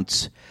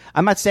accounts.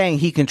 I'm not saying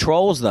he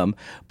controls them,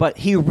 but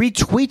he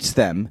retweets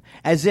them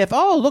as if,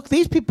 oh, look,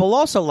 these people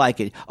also like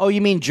it. Oh, you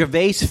mean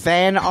Gervais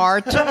fan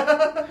art?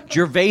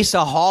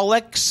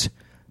 Gervaisaholics?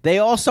 They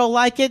also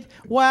like it?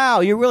 Wow,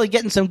 you're really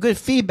getting some good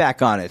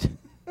feedback on it.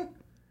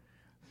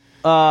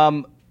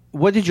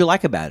 What did you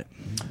like about it?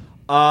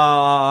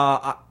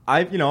 I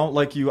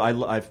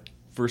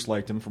first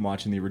liked him from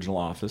watching the original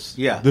Office.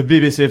 Yeah. The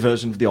BBC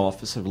version of The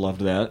Office. I've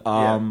loved that.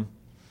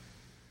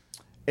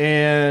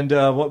 And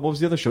what was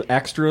the other show?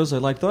 Extras.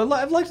 I've liked a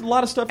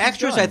lot of stuff.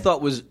 Extras I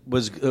thought was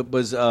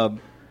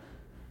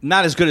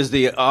not as good as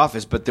The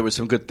Office, but there were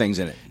some good things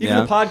in it. Even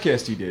the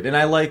podcast he did. And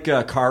I like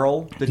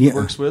Carl that he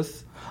works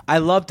with. I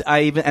loved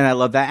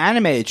that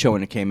animated show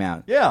when it came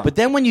out. Yeah. But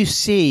then when you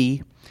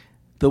see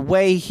the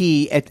way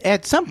he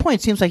at some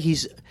point it seems like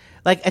he's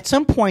at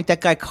some point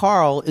that guy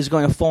Carl is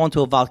going to fall into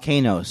a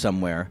volcano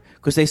somewhere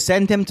because they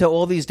send him to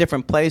all these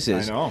different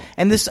places. I know.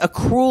 And there's a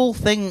cruel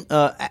thing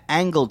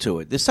angle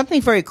to it. There's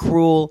something very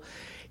cruel.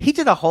 He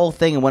did a whole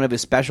thing in one of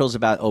his specials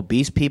about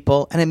obese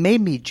people, and it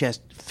made me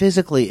just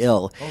physically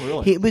ill.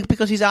 Oh, really?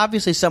 Because he's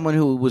obviously someone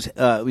who was,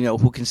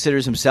 who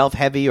considers himself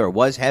heavy or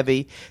was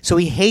heavy, so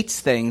he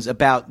hates things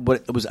about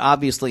what was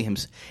obviously him.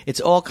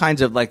 It's all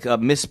kinds of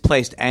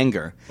misplaced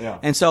anger. Yeah.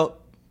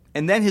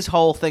 And then his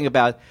whole thing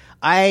about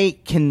I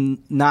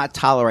cannot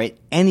tolerate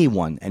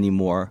anyone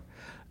anymore.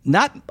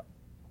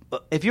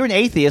 If you're an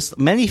atheist,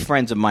 many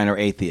friends of mine are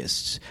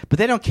atheists, but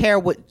they don't care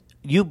what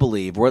you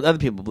believe or what other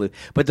people believe.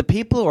 But the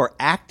people who are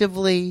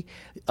actively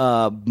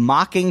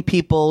mocking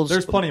people's...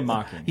 There's plenty of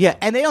mocking. Yeah,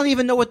 and they don't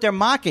even know what they're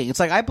mocking. It's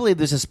like, I believe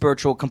there's a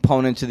spiritual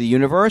component to the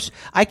universe.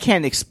 I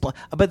can't explain...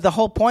 But the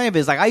whole point of it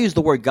is, I use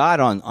the word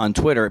God on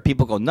Twitter.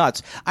 People go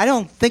nuts. I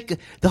don't think...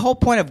 The whole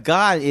point of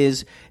God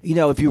is,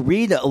 if you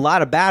read a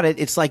lot about it,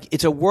 it's like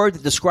it's a word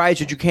that describes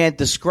what you can't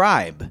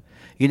describe.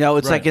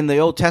 It's like in the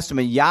Old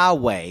Testament,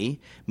 Yahweh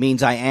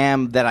means I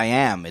am that I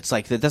am. It's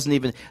like that doesn't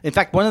even. In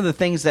fact, one of the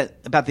things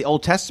about the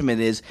Old Testament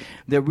is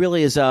there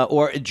really is,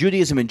 or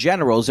Judaism in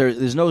general,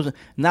 there's not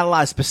a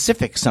lot of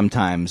specifics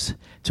sometimes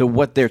to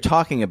what they're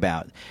talking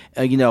about.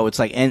 It's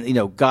like,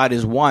 and God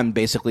is one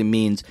basically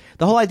means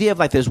the whole idea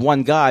of there's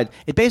one God.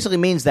 It basically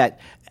means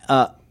that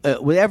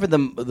whatever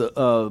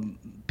the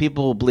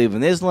people who believe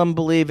in Islam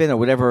believe in, or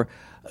whatever.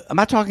 I'm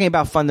not talking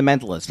about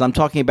fundamentalists. I'm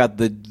talking about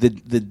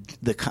the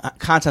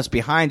concepts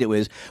behind it.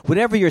 Is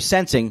whatever you're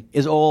sensing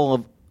is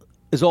all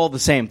the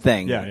same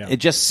thing. Yeah.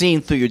 It's just seen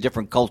through your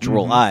different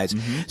cultural eyes.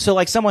 Mm-hmm. So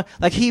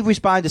he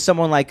responded to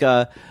someone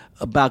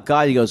about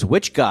God. He goes,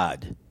 "Which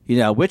God?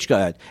 Which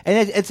God?"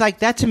 And it's like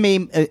that to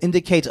me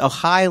indicates a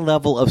high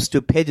level of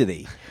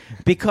stupidity.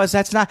 Because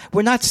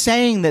we're not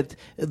saying that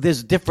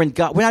there's different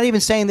God. We're not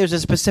even saying there's a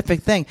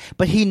specific thing.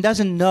 But he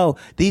doesn't know.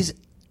 These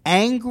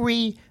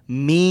angry,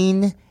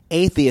 mean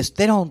atheists,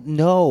 they don't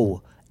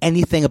know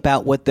anything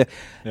about what the...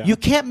 Yeah. You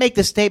can't make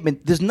the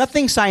statement, there's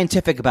nothing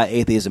scientific about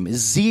atheism.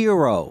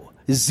 Zero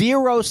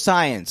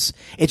science.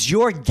 It's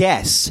your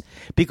guess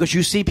because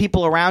you see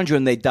people around you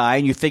and they die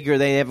and you figure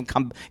they haven't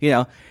come,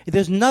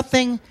 There's no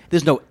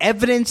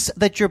evidence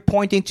that you're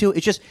pointing to.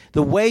 It's just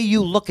the way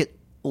you look at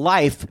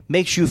life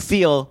makes you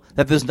feel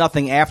that there's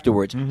nothing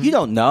afterwards. Mm-hmm. You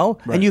don't know,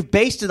 right. And you've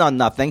based it on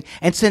nothing.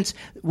 And since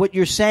what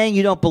you're saying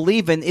you don't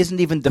believe in isn't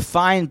even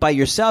defined by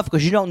yourself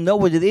because you don't know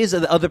what it is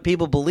that other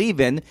people believe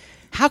in,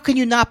 how can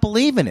you not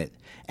believe in it?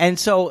 And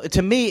so,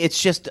 to me,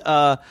 it's just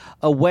a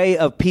way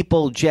of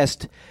people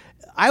just...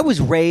 I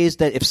was raised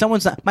that if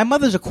someone's not... My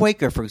mother's a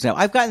Quaker, for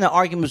example. I've gotten in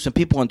arguments with some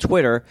people on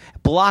Twitter,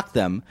 blocked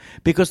them,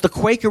 because the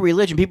Quaker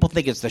religion, people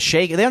think it's the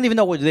Shaker. They don't even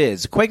know what it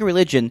is. Quaker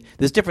religion,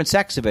 there's different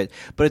sects of it,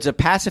 but it's a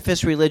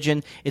pacifist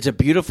religion. It's a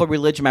beautiful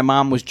religion. My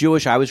mom was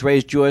Jewish. I was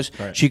raised Jewish.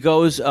 Right. She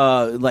goes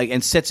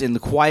and sits in the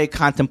quiet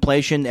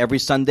contemplation every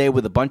Sunday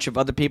with a bunch of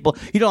other people.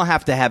 You don't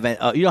have to have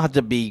you don't have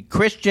to be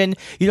Christian.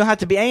 You don't have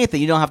to be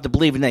anything. You don't have to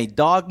believe in any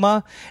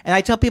dogma. And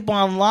I tell people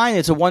online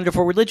it's a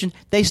wonderful religion.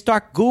 They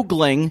start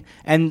Googling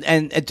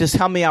and just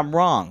tell me I'm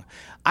wrong.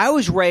 I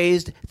was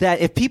raised that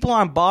if people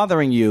aren't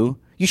bothering you,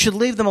 you should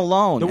leave them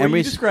alone. The way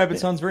you describe it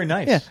sounds very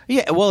nice.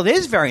 Yeah. Well, it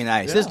is very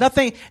nice. Yeah. There's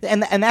nothing,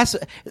 and that's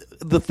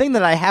the thing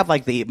that I have.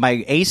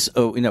 My ace,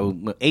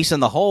 ace in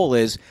the hole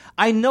is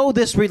I know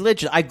this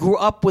religion. I grew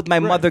up with my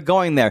mother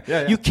going there.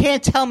 Yeah. You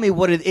can't tell me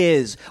what it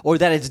is or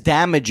that it's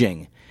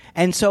damaging.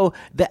 And so,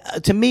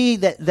 to me,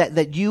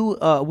 that you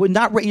you're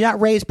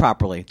not raised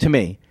properly. To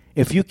me,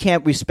 if you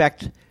can't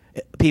respect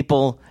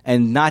people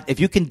and if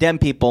you condemn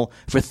people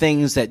for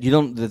things that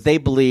they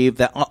believe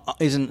that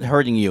isn't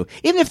hurting you,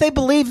 even if they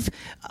believe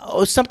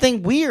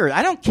something weird,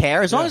 I don't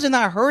care as long as they're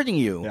not hurting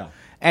you. Yeah.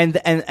 And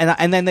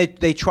then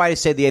they try to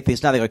say the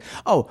atheist. Now they go,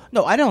 oh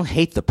no, I don't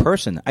hate the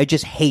person. I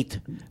just hate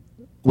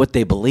what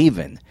they believe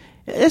in.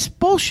 It's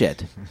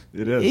bullshit.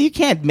 It is. You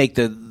can't make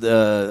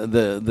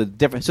the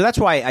difference. So that's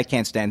why I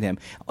can't stand him.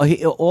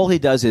 All he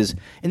does is,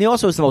 and he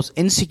also is the most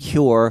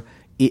insecure,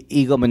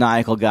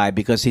 egomaniacal guy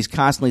because he's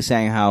constantly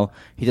saying how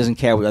he doesn't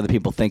care what other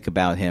people think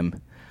about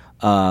him.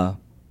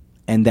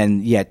 And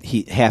then yet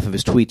half of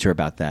his tweets are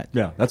about that.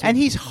 Yeah, and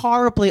he's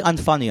horribly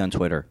unfunny on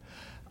Twitter.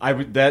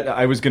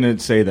 I was going to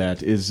say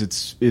that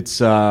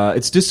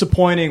it's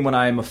disappointing when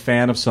I'm a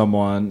fan of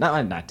someone.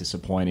 Not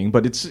disappointing,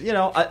 but it's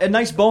a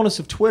nice bonus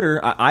of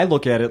Twitter. I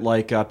look at it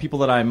like people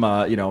that I'm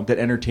that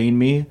entertain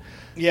me.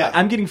 Yeah,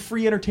 I'm getting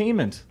free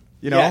entertainment.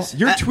 Yes.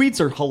 Your tweets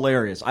are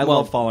hilarious. I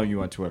love following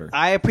you on Twitter.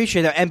 I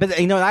appreciate that, but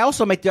I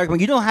also make the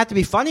argument you don't have to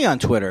be funny on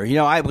Twitter.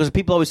 Because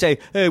people always say,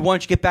 "Hey, why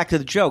don't you get back to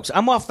the jokes?"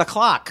 I'm off the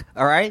clock.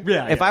 All right.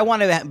 Yeah. If I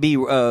want to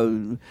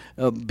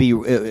be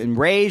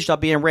enraged, I'll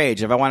be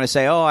enraged. If I want to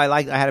say, "Oh,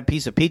 I had a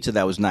piece of pizza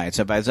that was nice,"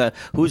 if I say,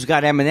 "Who's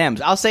got M&Ms?"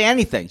 I'll say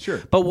anything.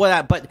 Sure.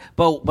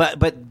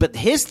 But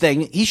his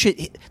thing,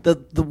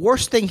 the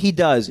worst thing he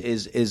does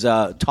is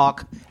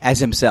talk as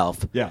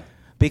himself. Yeah.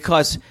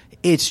 Because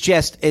it's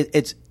just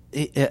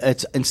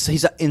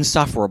he's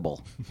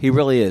insufferable. He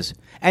really is.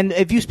 And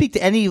if you speak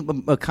to any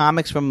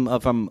comics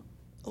from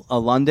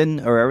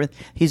London or everything,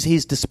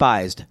 he's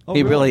despised. Oh,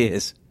 he really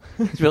is.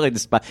 He's really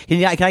despised.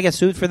 Can I get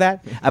sued for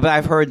that? But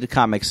I've heard the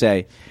comics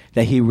say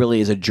that he really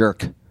is a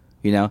jerk.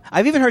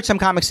 I've even heard some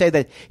comics say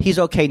that he's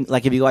okay,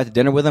 like if you go out to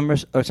dinner with him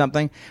or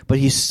something, but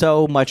he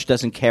so much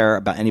doesn't care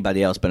about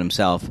anybody else but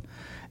himself.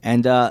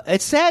 And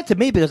it's sad to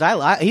me because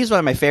he's one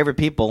of my favorite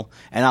people,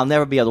 and I'll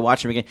never be able to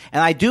watch him again.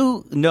 And I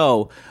do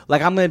know,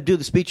 like I'm going to do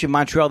the speech in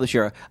Montreal this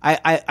year.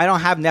 I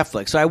don't have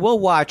Netflix, so I will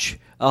watch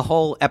a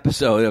whole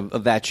episode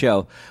of that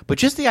show. But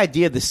just the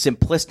idea of the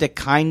simplistic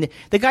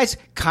the guy's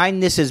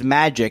kindness is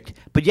magic,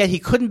 but yet he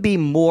couldn't be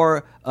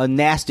more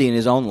nasty in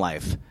his own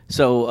life.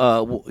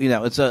 So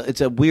it's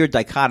a weird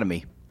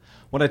dichotomy.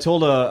 When I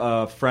told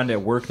a friend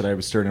at work that I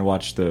was starting to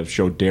watch the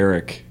show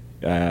Derek.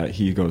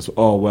 He goes,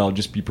 "Oh, well,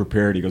 just be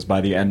prepared." He goes, "By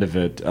the end of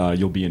it,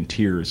 you'll be in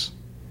tears."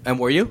 And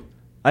were you?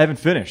 I haven't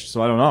finished,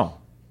 so I don't know.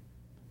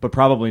 But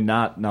probably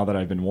not now that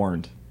I've been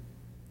warned.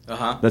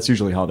 Uh-huh. That's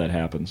usually how that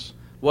happens.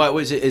 What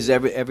was it? Is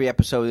every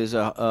episode is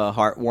a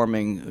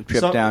heartwarming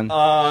trip down?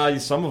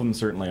 Some of them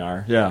certainly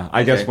are. Yeah,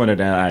 I guess when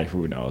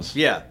who knows?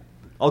 Yeah.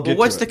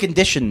 What's the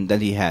condition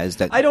that he has?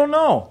 That I don't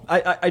know.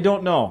 I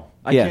don't know.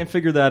 I can't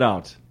figure that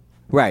out.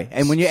 Right.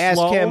 And when you ask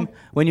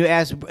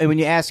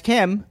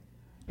him,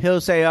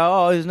 he'll say,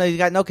 "Oh, he's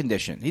got no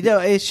condition."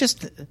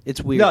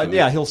 It's weird. No,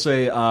 yeah, he'll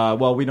say,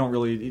 "Well, we don't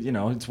really,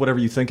 it's whatever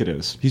you think it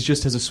is." He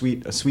just has a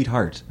sweet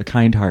heart, a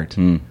kind heart.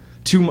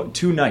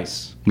 Too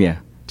nice. Yeah,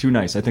 too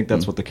nice. I think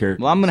that's what the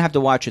character. Well, I'm gonna have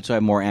to watch it so I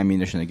have more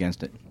ammunition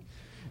against it.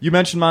 You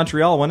mentioned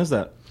Montreal. When is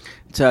that?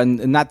 It's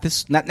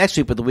not next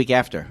week, but the week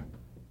after.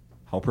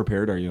 How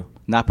prepared are you?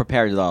 Not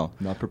prepared at all.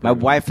 Not prepared. My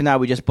wife and I,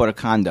 we just bought a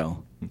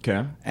condo.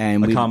 Okay.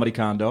 And a comedy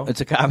condo.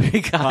 It's a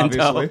comedy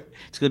condo. Obviously.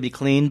 It's going to be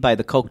cleaned by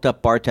the coked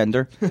up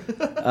bartender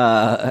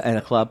at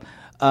a club.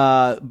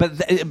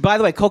 But by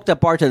the way, coked up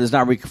bartender does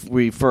not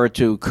refer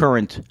to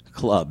current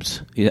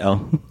clubs.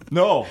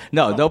 No.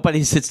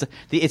 Nobody sits.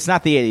 It's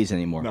not the 80s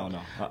anymore. No.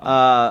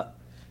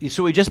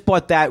 So we just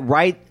bought that.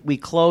 Right, we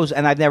closed,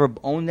 and I've never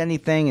owned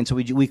anything, and so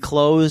we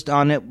closed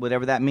on it,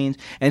 whatever that means.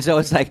 And so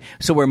it's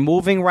so we're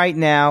moving right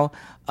now.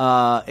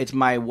 It's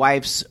my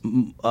wife's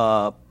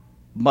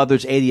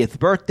mother's 80th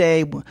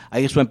birthday.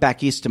 I just went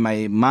back east to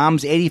my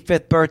mom's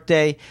 85th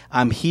birthday.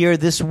 I'm here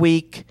this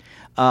week.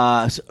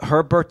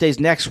 Her birthday's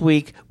next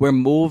week. We're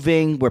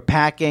moving. We're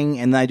packing,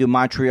 and then I do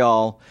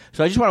Montreal.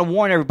 So I just want to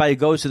warn everybody who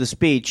goes to the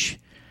speech.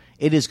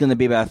 It is going to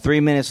be about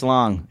 3 minutes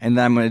long, and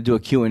then I'm going to do a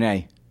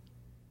Q&A.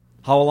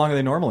 How long are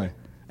they normally?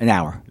 An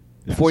hour.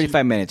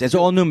 45 minutes. It's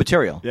all new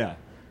material. Yeah.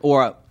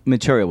 Or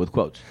material with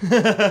quotes.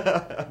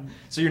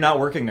 So you're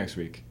not working next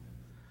week?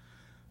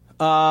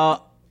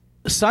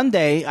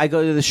 Sunday, I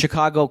go to the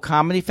Chicago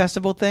Comedy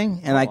Festival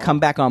thing, and I come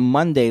back on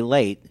Monday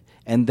late,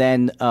 and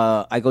then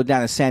I go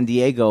down to San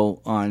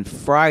Diego on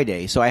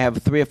Friday. So I have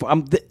 3 or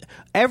 4.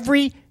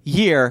 Every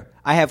year,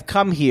 I have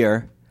come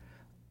here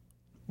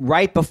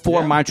right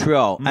before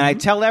Montreal, and I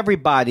tell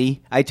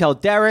everybody, I tell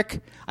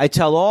Derek, I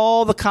tell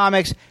all the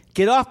comics,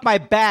 get off my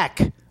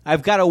back.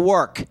 I've got to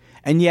work.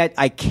 And yet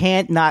I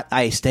can't not.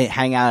 I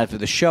hang out after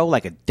the show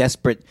like a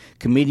desperate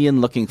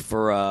comedian looking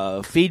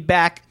for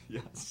feedback.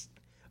 Yes.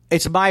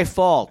 It's my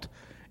fault.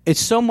 It's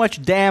so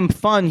much damn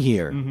fun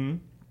here. Mm-hmm.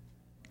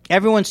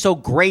 Everyone's so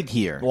great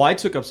here. Well, I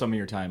took up some of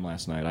your time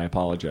last night. I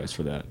apologize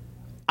for that.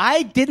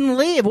 I didn't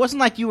leave. It wasn't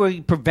like you were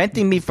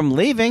preventing me from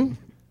leaving.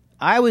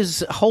 I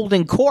was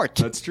holding court.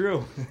 That's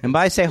true. And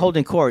by I say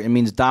holding court, it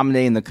means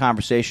dominating the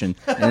conversation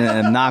in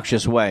an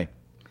obnoxious way.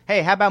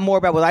 Hey, how about more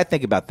about what I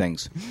think about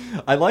things?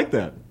 I like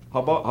that. How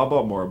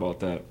about more about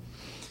that?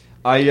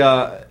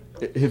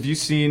 Have you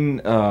seen?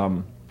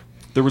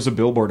 There was a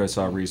billboard I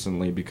saw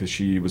recently because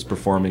she was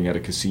performing at a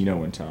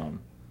casino in town.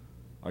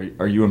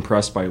 Are you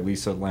impressed by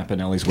Lisa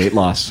Lampanelli's weight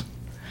loss?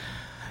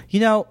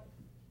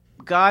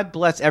 God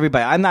bless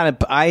everybody.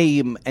 I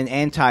am an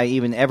anti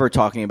even ever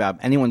talking about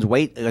anyone's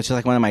weight. It's just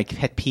like one of my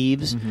pet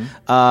peeves.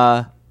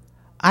 Mm-hmm.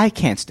 I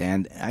can't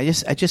stand. I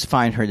just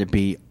find her to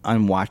be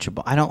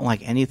unwatchable. I don't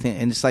like anything,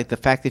 and it's like the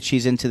fact that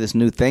she's into this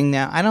new thing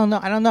now. I don't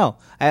know.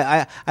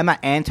 I'm not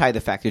anti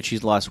the fact that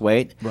she's lost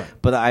weight, right.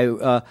 But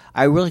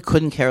I really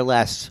couldn't care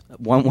less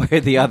one way or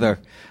the other.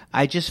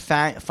 I just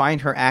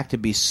find her act to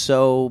be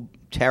so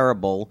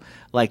terrible,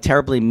 like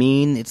terribly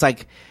mean. It's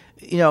like,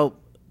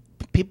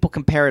 people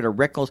compare it to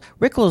Rickles.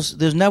 Rickles,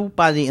 there's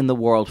nobody in the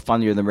world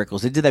funnier than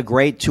Rickles. They did a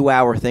great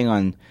 2-hour thing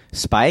on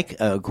Spike,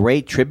 a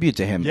great tribute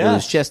to him. Yes. It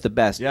was just the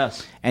best.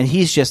 Yes. And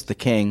he's just the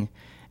king.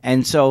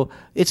 And so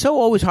it's so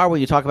always hard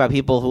when you talk about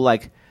people who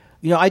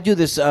I do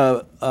this,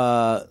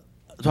 I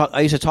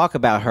used to talk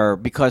about her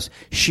because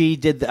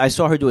I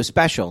saw her do a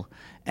special,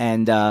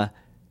 and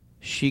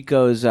she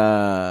goes,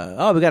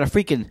 "Oh, we got a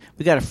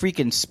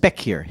freaking spick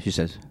here," she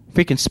says.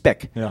 Freaking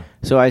spick. Yeah.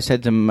 So I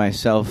said to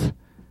myself,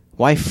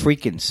 why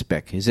freaking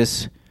spick? Is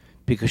this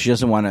because she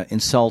doesn't want to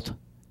insult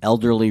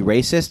elderly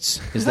racists?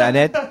 Is that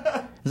it?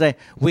 It's like,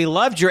 we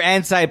loved your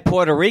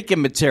anti-Puerto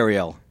Rican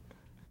material,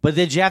 but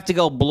did you have to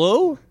go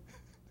blue?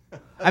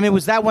 I mean,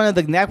 was that one of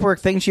the network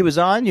things she was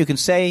on? You can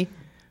say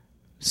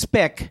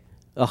spick,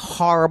 a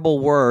horrible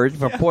word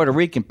for Puerto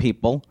Rican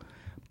people,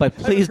 but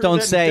please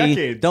don't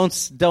say,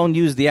 don't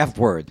use the F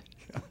word.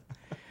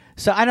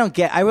 So I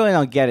really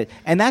don't get it.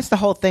 And that's the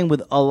whole thing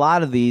with a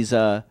lot of these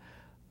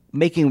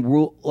making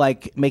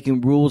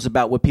rules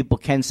about what people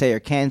can say or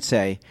can't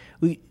say.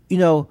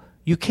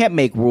 You can't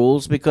make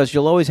rules because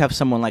you'll always have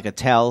someone like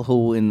Attell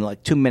who in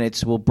 2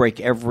 minutes will break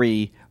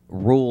every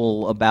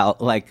rule about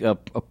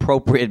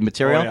appropriate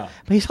material. Oh, yeah.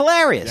 But he's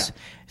hilarious.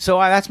 Yeah. So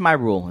that's my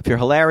rule. If you're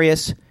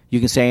hilarious, you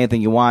can say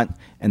anything you want,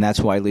 and that's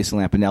why Lisa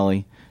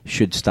Lampanelli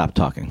should stop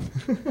talking.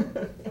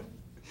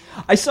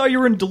 I saw you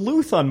were in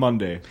Duluth on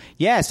Monday.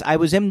 Yes, I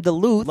was in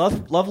Duluth.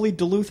 Lovely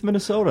Duluth,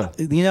 Minnesota.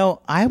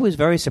 I was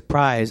very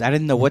surprised. I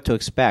didn't know what to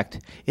expect.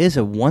 It is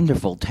a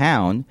wonderful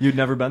town. You'd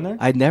never been there?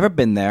 I'd never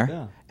been there.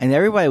 Yeah. And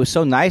everybody was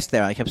so nice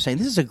there. I kept saying,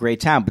 this is a great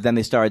town. But then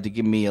they started to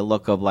give me a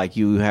look of if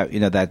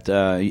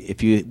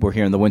you were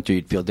here in the winter,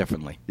 you'd feel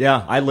differently.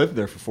 Yeah, I lived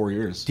there for 4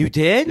 years. You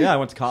did? Yeah, I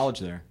went to college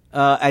there.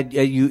 At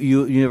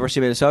University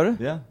of Minnesota?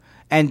 Yeah.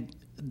 And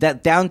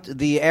that down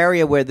the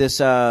area where this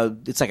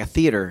it's like a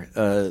theater,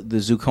 the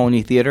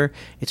Zucconi Theater.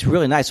 It's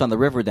really nice on the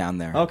river down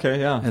there. Okay,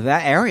 yeah.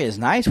 That area is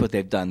nice. What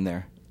they've done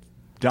there,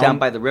 down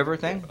by the river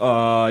thing.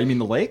 You mean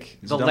the lake?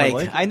 The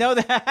lake. I know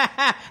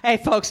that. Hey,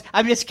 folks,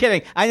 I'm just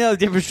kidding. I know the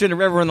difference between a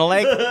river and the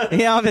lake. You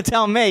don't have to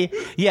tell me.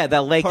 Yeah,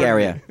 that lake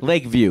area,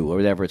 Lakeview or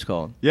whatever it's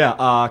called.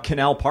 Yeah,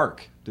 Canal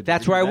Park.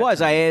 That's where I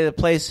was. I ate at a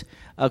place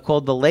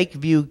called the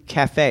Lakeview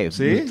Cafe.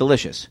 See? It was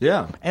delicious.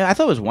 Yeah, and I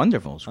thought it was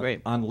wonderful. It was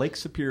great on Lake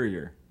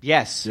Superior.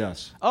 Yes.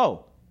 Yes.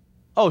 Oh,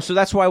 so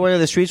that's why one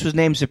of the streets was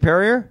named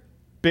Superior?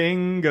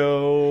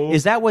 Bingo.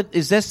 Is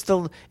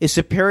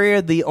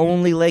Superior the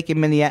only lake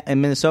in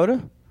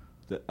Minnesota?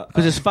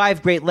 Because there's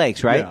 5 Great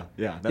Lakes, right?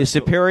 Yeah. There's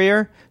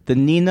Superior, the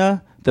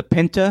Nina, the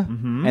Pinta,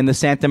 and the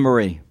Santa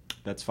Maria.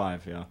 That's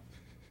 5, yeah.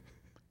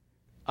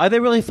 Are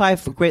there really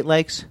 5 Great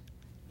Lakes?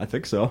 I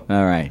think so.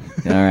 All right.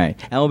 And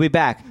we'll be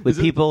back with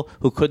people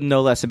who couldn't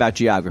know less about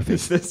geography.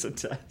 Is this a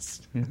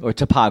test? Or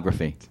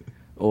topography.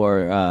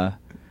 Or...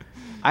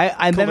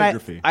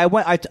 I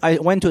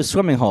went to a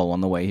swimming hole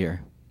on the way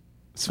here.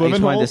 Swimming I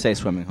just hole? wanted to say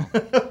swimming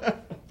hole.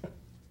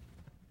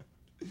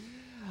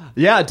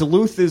 Yeah,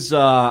 Duluth is.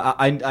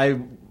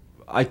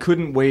 I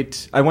couldn't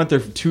wait. I went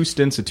there for 2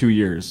 stints of 2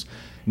 years.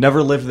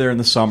 Never lived there in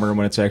the summer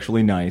when it's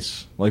actually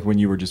nice, like when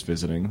you were just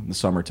visiting in the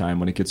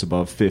summertime when it gets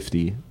above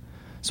 50.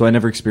 So I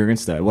never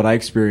experienced that. What I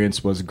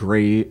experienced was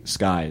gray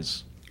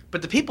skies.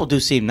 But the people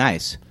do seem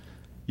nice.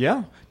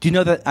 Yeah. Do you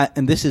know that?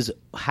 And this is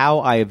how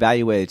I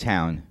evaluate a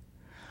town.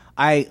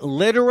 I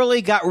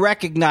literally got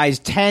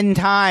recognized 10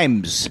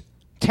 times.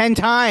 10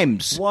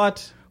 times.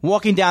 What?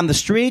 Walking down the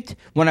street,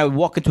 when I would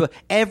walk into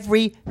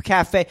every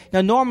cafe. Now,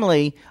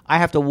 normally, I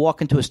have to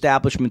walk into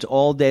establishments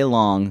all day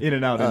long. In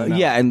and out, in and out.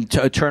 Yeah, and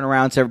turn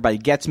around so everybody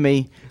gets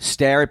me,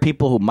 stare at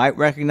people who might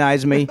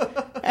recognize me.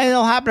 And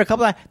it'll happen a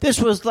couple of times. This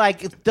was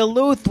like,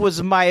 Duluth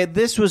was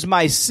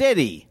my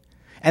city.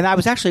 And I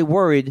was actually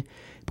worried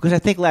because I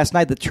think last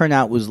night the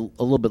turnout was a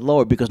little bit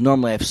lower because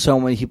normally I have so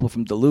many people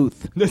from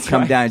Duluth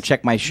come down and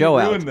check my show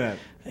out. That.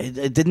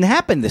 It didn't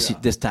happen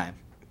this time.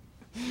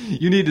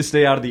 You need to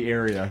stay out of the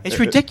area. It's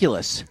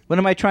ridiculous. What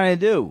am I trying to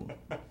do?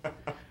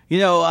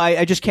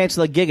 I just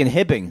canceled a gig in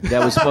Hibbing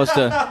that was supposed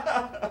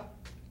to...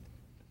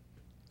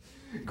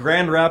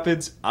 Grand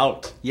Rapids,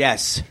 out.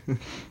 Yes.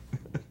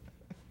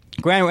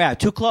 Grand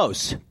Rapids, too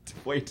close.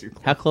 Way too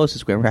close. How close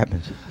is Grand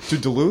Rapids? To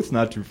Duluth,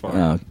 not too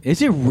far.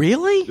 Is it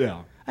really?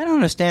 Yeah. I don't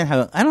understand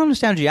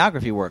how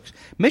geography works.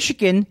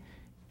 Michigan...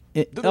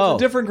 There's a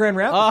different Grand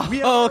Rapids. We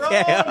have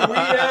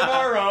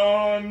our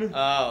own.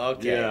 Oh,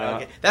 okay. Yeah.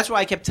 Okay. That's why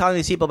I kept telling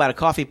these people about a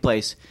coffee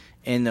place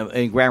in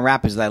Grand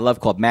Rapids that I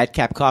love called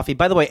Madcap Coffee.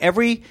 By the way,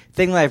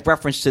 everything that I've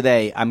referenced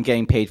today, I'm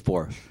getting paid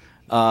for.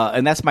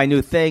 And that's my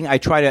new thing. I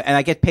try to, and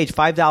I get paid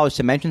 $5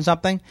 to mention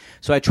something,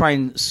 so I try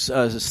and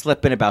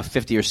slip in about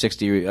 50 or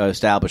 60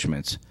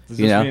 establishments. Does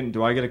this mean,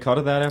 do I get a cut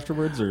of that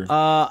afterwards? Or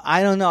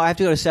I don't know. I have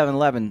to go to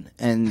 7-Eleven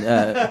and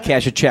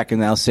cash a check,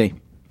 and then I'll see.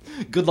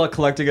 Good luck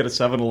collecting at a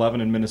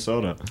 7-Eleven in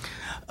Minnesota.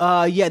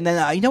 Yeah, and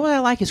then you know what I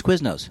like is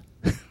Quiznos.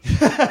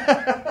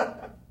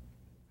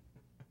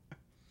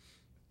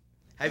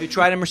 Have you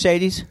tried a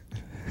Mercedes?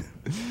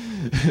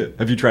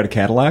 Have you tried a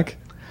Cadillac?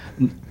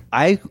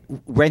 I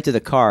rented a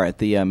car at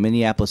the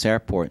Minneapolis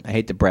airport. I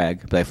hate to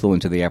brag, but I flew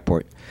into the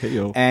airport,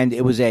 and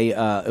it was like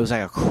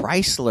a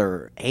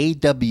Chrysler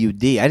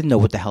AWD. I didn't know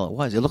what the hell it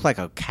was. It looked like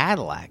a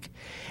Cadillac,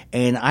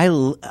 and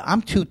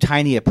I'm too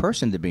tiny a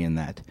person to be in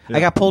that. Yeah. I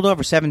got pulled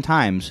over 7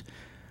 times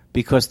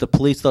because the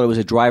police thought it was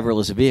a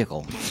driverless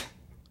vehicle.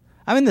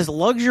 I'm in this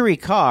luxury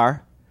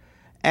car,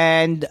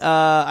 and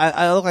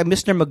I look like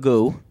Mr.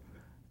 Magoo.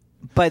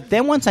 But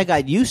then once I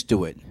got used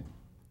to it,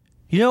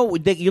 you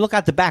look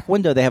out the back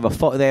window. They have a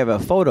photo.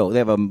 They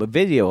have a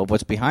video of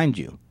what's behind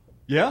you.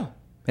 Yeah.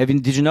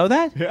 Did you know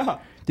that? Yeah.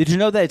 Did you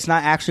know that it's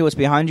not actually what's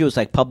behind you? It's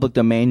like public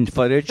domain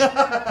footage.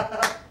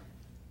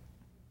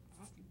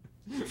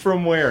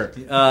 From where?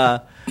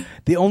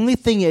 The only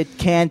thing it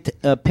can't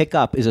pick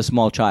up is a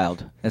small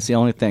child. That's the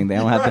only thing. They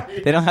don't have.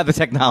 They don't have the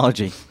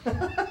technology.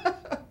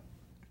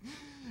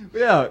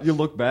 Yeah, you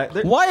look back.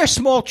 Why are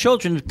small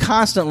children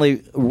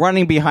constantly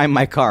running behind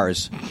my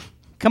cars?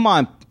 Come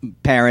on,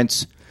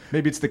 parents.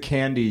 Maybe it's the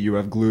candy you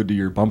have glued to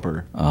your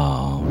bumper.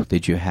 Oh,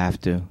 did you have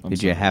to?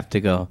 You have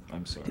to go?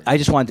 I'm sorry. I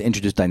just wanted to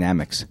introduce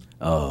Dynamics.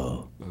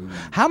 Oh.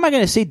 How am I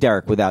going to see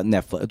Derek without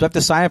Netflix? Do I have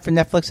to sign up for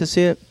Netflix to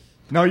see it?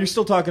 No, you're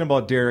still talking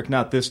about Derek,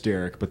 not this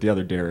Derek, but the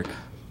other Derek.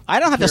 I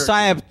don't have to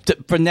sign up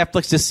for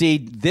Netflix to see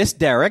this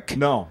Derek.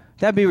 No.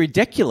 That'd be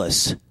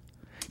ridiculous.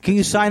 Can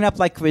you sign up?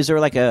 Is there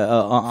like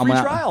a free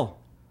trial?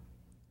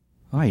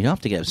 Oh, you don't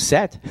have to get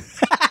upset.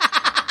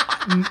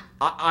 Come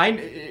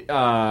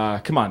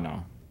on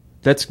now.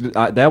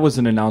 That was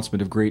an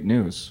announcement of great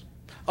news.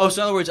 Oh,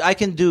 so in other words, I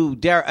can do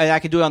I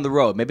can do it on the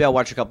road. Maybe I'll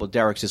watch a couple of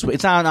Derek's this week.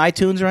 It's not on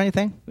iTunes or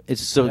anything.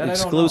 It's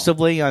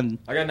exclusively on.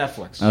 I got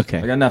Netflix. Okay,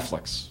 I got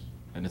Netflix,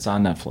 and it's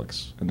on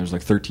Netflix, and there's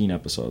like 13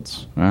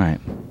 episodes. All right,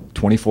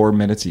 24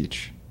 minutes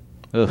each.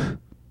 Ugh.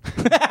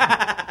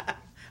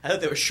 I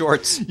thought they were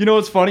shorts. You know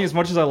what's funny? As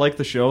much as I like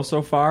the show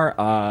so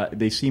far,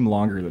 they seem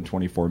longer than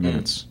 24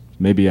 minutes.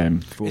 Maybe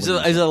I'm fooling. Is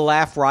it a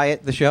laugh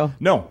riot, the show?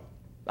 No.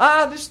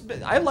 I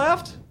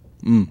laughed.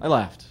 I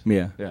laughed.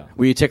 Yeah.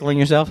 Were you tickling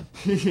yourself?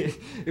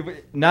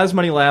 Not as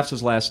many laughs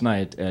as last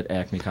night at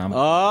Acme Comedy.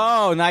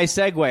 Oh, nice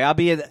segue. I'll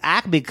be at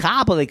Acme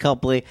Comedy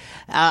Company.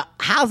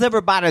 How's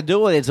everybody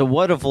doing? It's a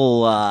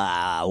wonderful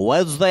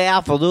Wednesday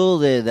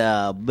afternoon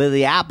in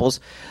Minneapolis.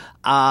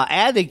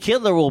 Andy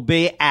Kindler will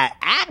be at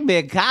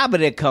Acme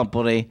Comedy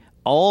Company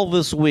all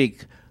this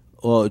week.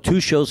 2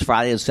 shows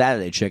Friday and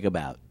Saturday. Check them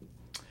out.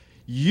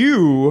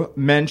 You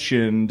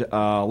mentioned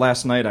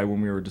last night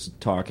when we were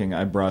just talking,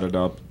 I brought it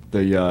up,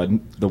 the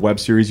web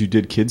series you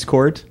did, Kids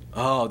Court.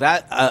 Oh,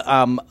 that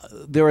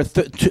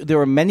there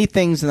were many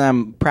things that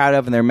I'm proud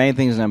of, and there are many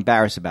things that I'm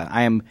embarrassed about.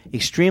 I am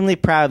extremely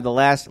proud of the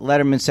last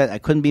Letterman set. I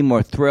couldn't be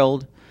more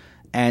thrilled,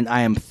 and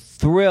I am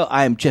thrilled.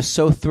 I am just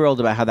so thrilled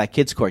about how that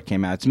Kids Court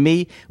came out. It's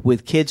me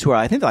with kids who are,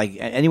 I think, like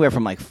anywhere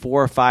from like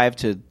 4 or 5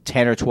 to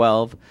 10 or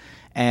 12,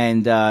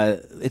 and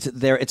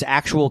it's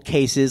actual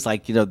cases.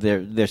 Like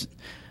there's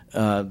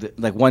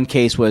like one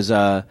case was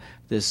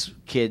this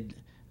kid.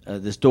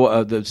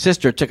 The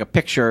sister took a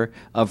picture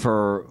of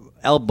her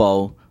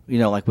elbow,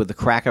 like with the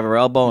crack of her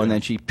elbow, and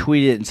then she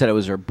tweeted it and said it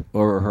was her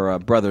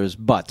brother's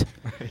butt.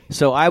 Right.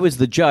 So I was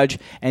the judge,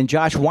 and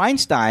Josh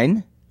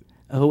Weinstein,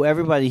 who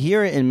everybody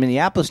here in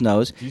Minneapolis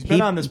knows, he's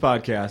been on this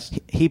podcast.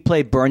 He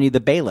played Bernie the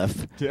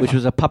bailiff, which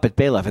was a puppet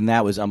bailiff, and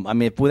that was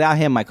without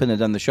him I couldn't have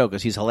done the show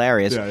because he's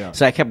hilarious.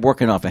 So I kept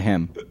working off of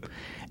him.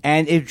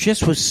 And it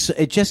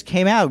just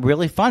came out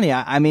really funny.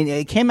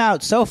 It came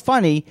out so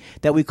funny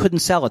that we couldn't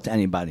sell it to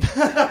anybody.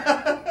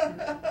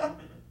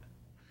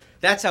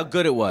 That's how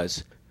good it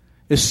was.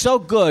 It's so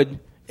good,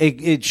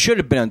 it should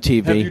have been on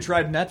TV. Have you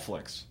tried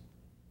Netflix?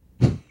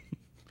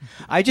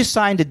 I just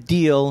signed a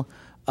deal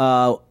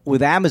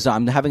with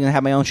Amazon. I'm going to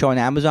have my own show on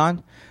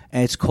Amazon,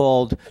 and it's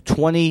called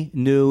 20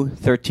 New,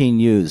 13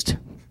 Used.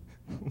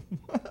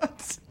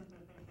 What?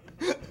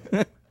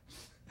 You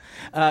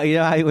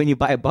know how when you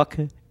buy a book,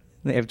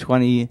 they have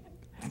 20.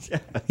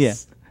 Yes. Yeah.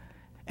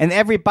 And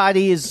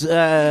everybody is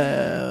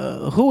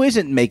who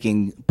isn't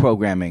making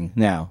programming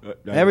now?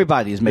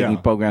 Everybody is making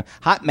programming.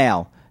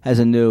 Hotmail has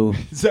a new.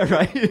 Is that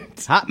right?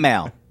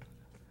 Hotmail.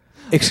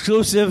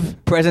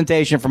 Exclusive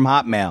presentation from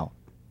Hotmail.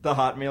 The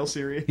Hotmail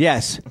series?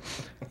 Yes.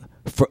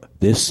 For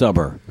this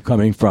summer,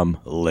 coming from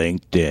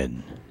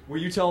LinkedIn. Will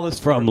you tell this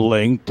from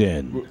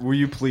LinkedIn? Will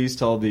you please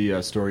tell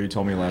the story you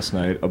told me last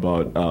night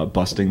about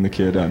busting the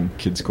kid on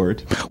Kids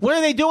Court? What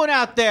are they doing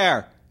out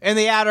there in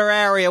the outer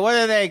area? What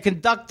are they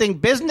conducting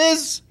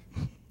business?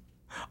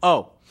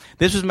 Oh,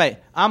 this was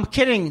I'm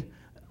kidding.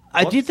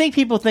 Do you think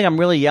people think I'm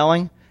really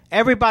yelling?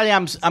 Everybody,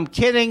 I'm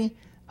kidding.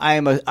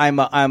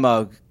 I'm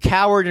a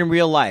coward in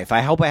real life.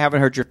 I hope I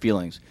haven't hurt your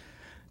feelings.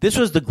 This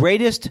was the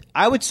greatest,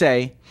 I would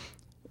say,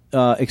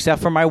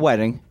 except for my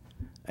wedding,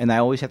 and I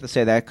always have to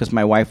say that because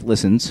my wife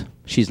listens.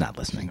 She's not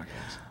listening.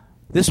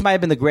 This might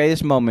have been the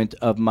greatest moment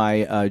of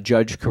my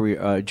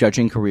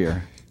judging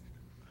career.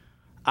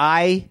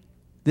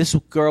 This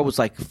girl was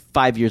like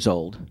 5 years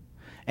old,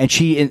 and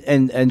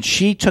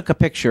she took a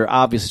picture.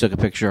 Obviously, took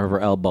a picture of her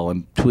elbow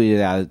and tweeted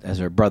it out as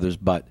her brother's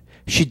butt.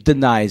 She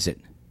denies it.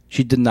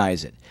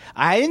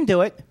 I didn't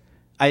do it.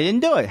 How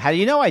do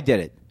you know I did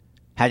it?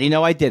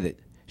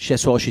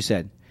 That's all she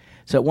said.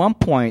 So at one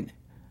point,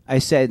 I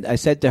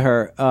said to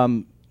her,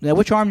 "Now,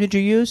 which arm did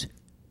you use?"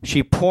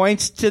 She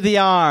points to the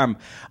arm.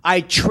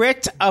 I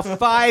tricked a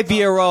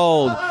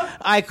 5-year-old.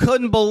 I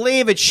couldn't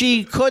believe it.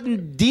 She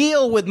couldn't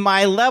deal with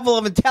my level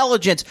of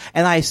intelligence,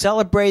 and I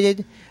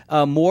celebrated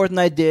more than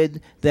I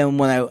did than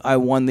when I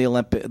won the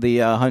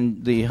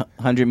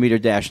 100-meter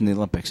dash in the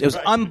Olympics. It was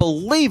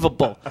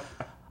unbelievable.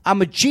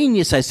 I'm a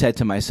genius, I said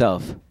to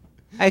myself.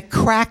 I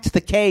cracked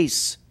the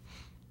case.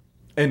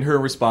 And her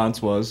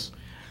response was?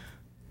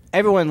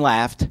 Everyone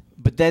laughed,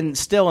 but then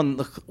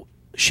still,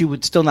 she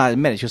would still not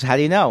admit it. She goes, "How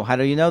do you know? How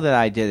do you know that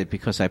I did it?"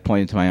 Because I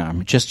pointed to my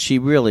arm. She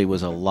really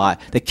was a lie.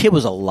 The kid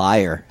was a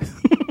liar.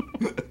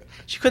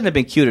 She couldn't have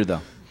been cuter,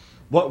 though.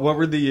 What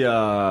were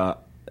the...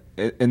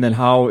 and then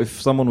how, if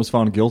someone was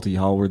found guilty,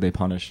 how were they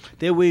punished?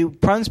 They were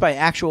punished by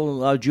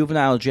actual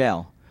juvenile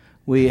jail.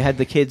 We had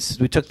the kids,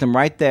 we took them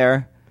right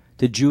there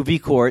to juvie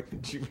court.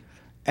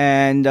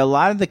 And a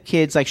lot of the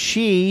kids, like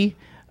she...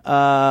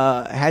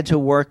 had to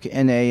work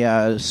in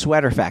a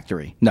sweater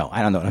factory. No,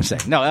 I don't know what I'm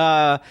saying.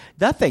 No,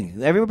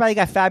 nothing. Everybody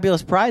got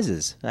fabulous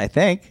prizes, I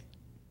think.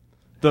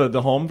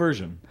 The home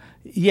version.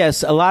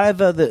 Yes, a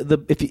lot of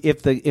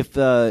if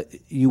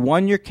you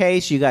won your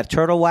case, you got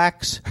turtle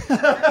wax.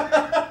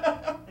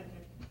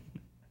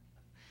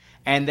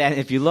 And then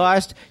if you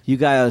lost, you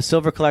got a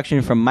silver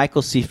collection from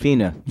Michael C.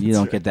 Fina. You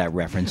don't get that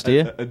reference, do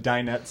you? A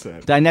dinette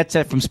set. Dinette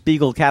set from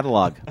Spiegel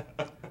catalog.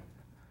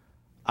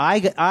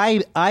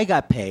 I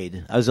got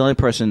paid. I was the only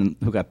person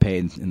who got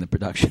paid in the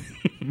production.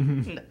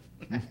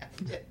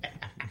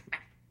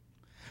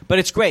 But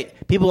it's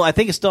great. People, I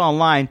think it's still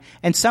online.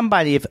 And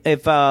somebody,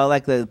 if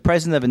like the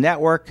president of a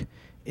network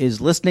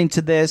is listening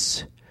to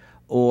this,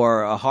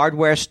 or a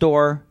hardware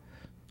store,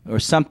 or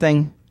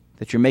something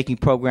that you're making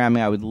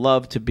programming, I would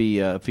love to be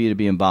for you to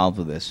be involved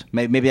with this.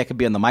 Maybe I could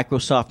be on the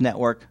Microsoft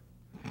network.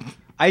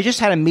 I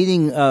just had a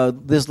meeting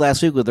this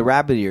last week with the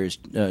Rabbit Ears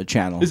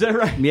channel. Is that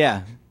right?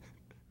 Yeah.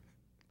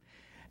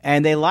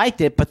 And they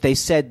liked it, but they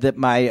said that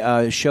my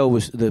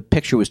the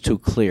picture was too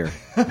clear.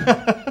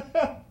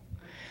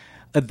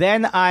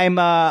 Then I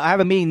have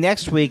a meeting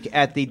next week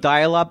at the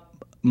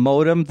dial-up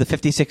modem, the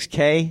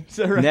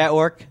 56K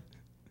network.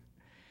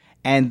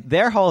 And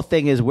their whole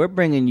thing is, we're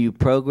bringing you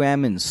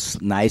programming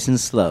nice and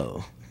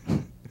slow.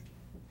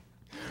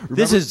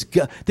 This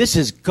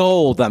is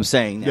gold, I'm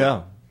saying now.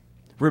 Yeah.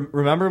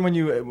 Remember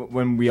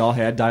when we all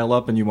had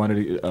dial-up and you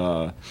wanted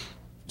to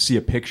see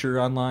a picture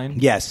online?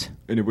 Yes.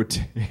 And it would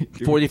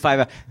take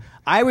 45.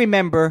 I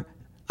remember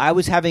I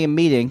was having a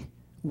meeting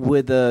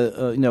with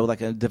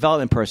like a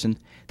development person.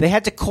 They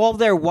had to call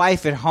their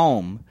wife at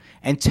home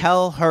and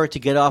tell her to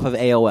get off of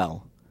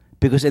AOL,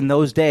 because in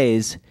those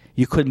days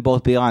you couldn't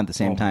both be on at the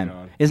same time.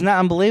 God. Isn't that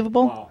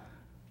unbelievable?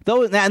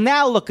 Wow.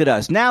 Now look at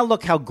us. Now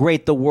look how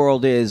great the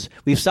world is.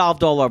 We've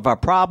solved all of our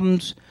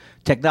problems.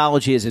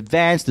 Technology is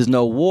advanced. There's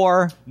no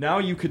war. Now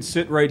you could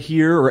sit right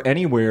here or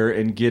anywhere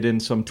and get in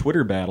some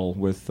Twitter battle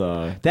with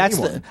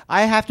anyone.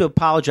 I have to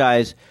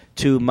apologize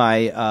to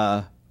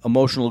my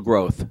emotional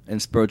growth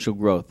and spiritual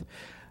growth.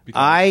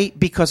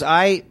 Because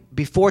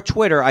before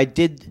Twitter, I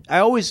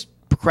always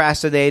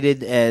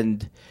procrastinated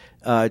and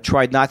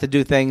tried not to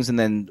do things, and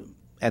then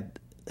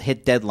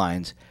hit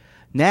deadlines.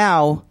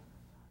 Not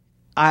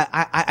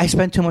I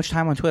spend too much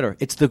time on Twitter.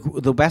 It's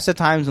the best of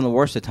times and the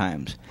worst of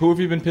times. Who have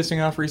you been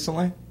pissing off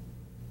recently?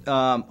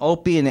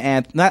 Opie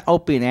and not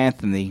Opie and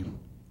Anthony.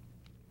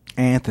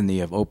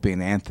 Anthony of Opie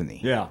and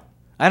Anthony. Yeah.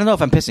 I don't know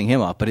if I'm pissing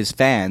him off, but his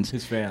fans.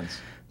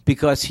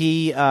 Because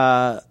he,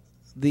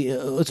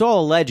 it's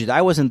all alleged.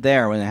 I wasn't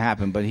there when it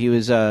happened, but he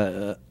was,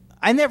 I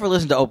never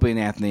listened to Opie and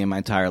Anthony in my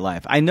entire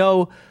life. I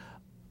know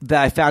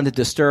that I found it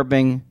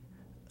disturbing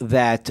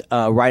that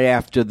right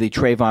after the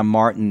Trayvon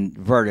Martin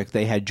verdict,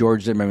 they had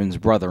George Zimmerman's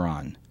brother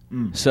on.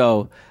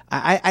 So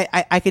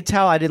I could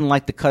tell I didn't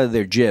like the cut of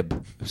their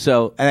jib.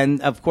 So,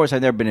 and of course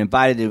I've never been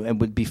invited to,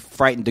 and would be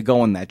frightened to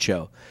go on that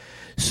show.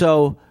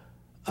 So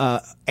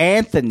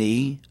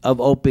Anthony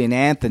of Opie and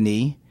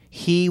Anthony,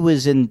 he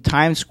was in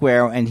Times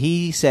Square, and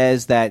he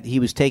says that he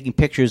was taking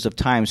pictures of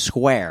Times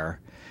Square,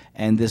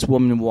 and this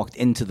woman walked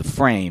into the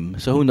frame.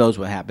 So who knows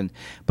what happened?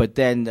 But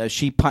then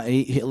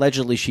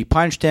allegedly she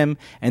punched him,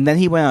 and then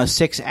he went on a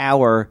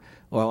 6-hour,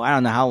 well, I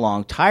don't know how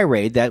long,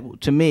 tirade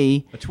that, to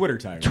me... A Twitter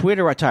tirade.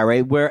 Twitter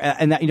tirade, where,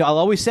 and I'll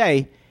always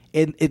say,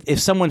 if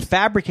someone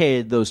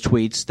fabricated those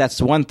tweets,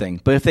 that's one thing.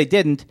 But if they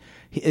didn't,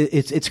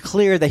 it's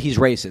clear that he's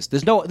racist.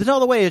 There's no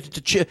other way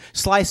to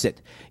slice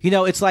it.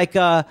 It's like,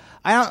 I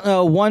don't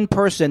know, one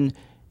person...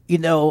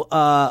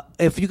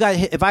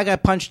 if I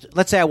got punched,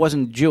 let's say I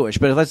wasn't Jewish,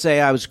 but let's say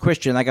I was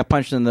Christian, I got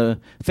punched in the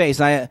face,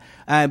 and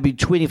I'd be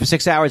tweeting for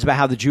 6 hours about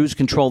how the Jews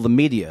control the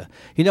media.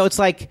 It's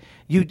like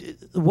it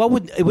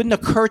wouldn't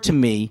occur to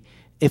me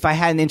if I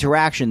had an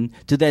interaction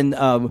to then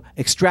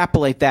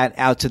extrapolate that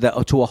out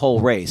to a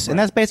whole race, and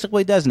that's basically what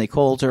he does. And he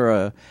calls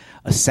her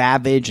a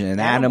savage and an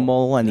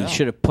animal, and he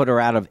should have put her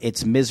out of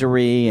its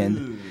misery.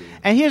 And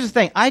here's the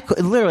thing: I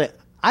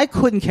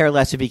couldn't care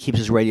less if he keeps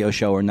his radio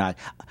show or not.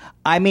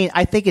 I mean,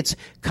 I think it's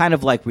kind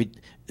of like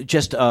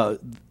just a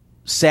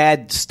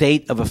sad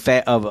state of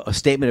a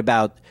statement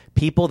about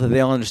people that they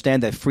don't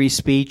understand that free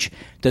speech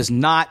does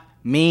not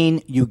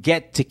mean you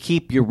get to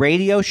keep your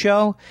radio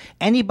show.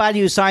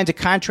 Anybody who signs a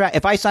contract,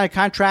 if I sign a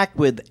contract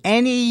with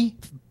any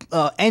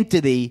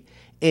entity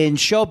in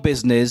show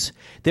business,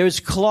 there's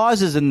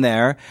clauses in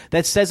there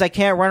that says I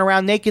can't run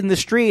around naked in the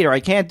street, or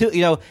I can't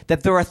do,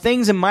 that there are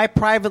things in my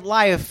private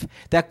life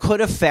that could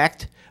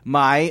affect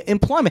my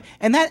employment.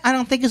 And that I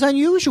don't think is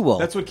unusual.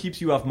 That's what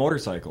keeps you off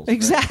motorcycles.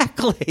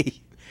 Exactly.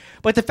 Right?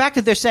 But the fact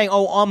that they're saying,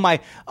 in my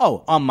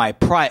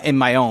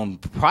own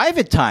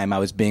private time, I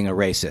was being a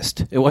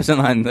racist. It wasn't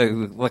on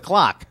the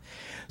clock.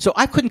 So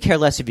I couldn't care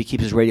less if he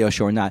keeps his radio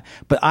show or not.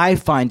 But I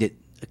find it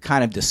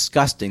kind of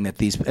disgusting that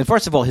and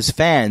first of all, his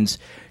fans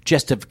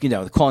just have,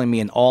 calling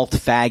me an alt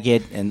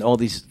faggot and all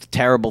these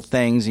terrible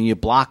things, and you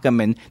block them,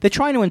 and they're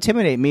trying to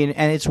intimidate me,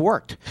 and it's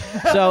worked.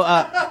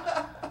 So,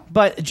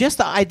 but just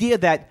the idea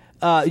that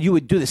you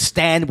would do the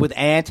stand with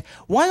Ant.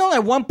 Why don't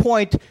at one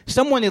point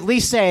someone at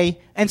least say,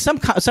 and some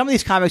of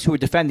these comics who were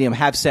defending him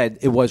have said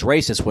it was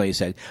racist what he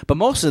said, but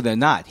most of them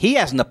not. He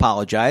hasn't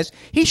apologized.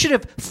 He should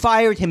have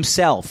fired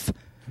himself.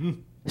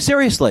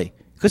 Seriously.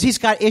 Because he's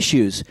got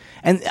issues.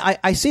 And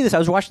I see this. I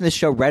was watching this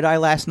show Red Eye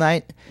last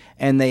night,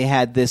 and they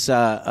had this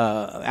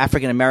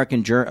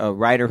African-American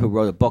writer who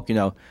wrote a book,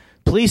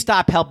 please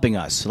stop helping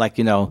us. Like,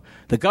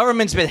 the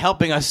government's been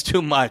helping us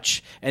too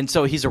much. And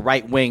so he's a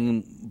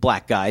right-wing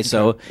black guy,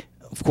 so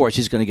of course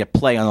he's going to get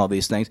play on all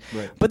these things.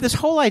 Right. But this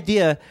whole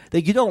idea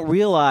that you don't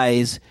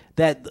realize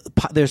that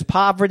there's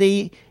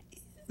poverty,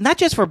 not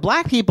just for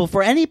black people,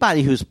 for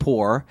anybody who's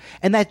poor,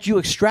 and that you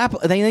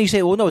extrapolate, and then you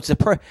say, well, no, it's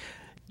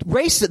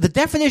the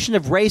definition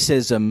of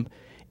racism.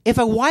 If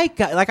a white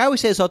guy, like I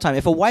always say this all the time,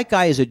 if a white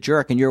guy is a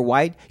jerk and you're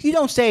white, you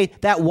don't say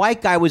that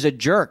white guy was a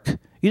jerk.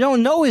 You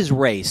don't know his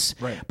race,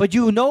 right. But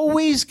you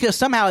always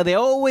somehow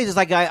it's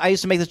like I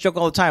used to make this joke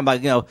all the time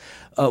about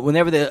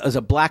whenever there's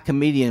a black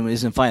comedian who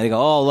isn't funny, they go,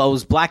 oh,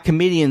 those black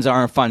comedians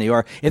aren't funny,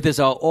 or if there's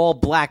an all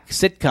black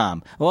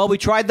sitcom, well, we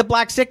tried the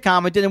black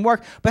sitcom, it didn't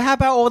work, but how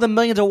about all the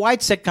millions of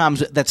white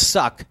sitcoms that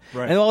suck,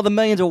 right. And all the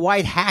millions of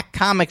white hack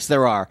comics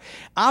there are?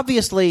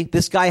 Obviously,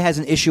 this guy has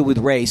an issue with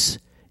race.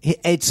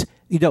 It's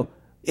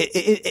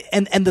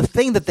and the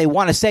thing that they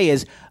want to say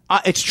is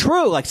it's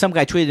true. Like some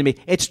guy tweeted to me,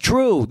 it's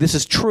true. This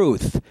is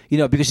truth.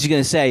 Because he's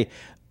going to say,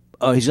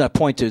 he's going to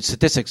point to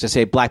statistics that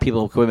say black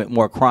people commit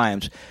more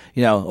crimes,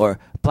 or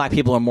black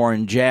people are more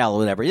in jail or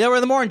whatever.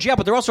 They're more in jail,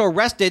 but they're also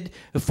arrested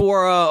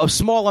for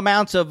small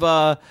amounts of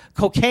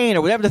cocaine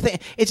or whatever the thing.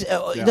 It's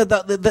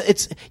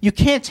it's you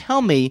can't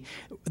tell me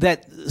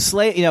that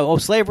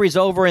slavery is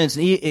over and it's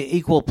an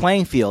equal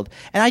playing field.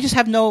 And I just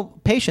have no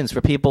patience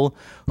for people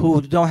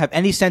who don't have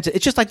any sense.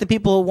 It's just like the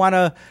people who want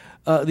to.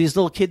 These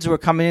little kids who are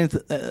coming in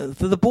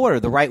through the border.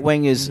 The right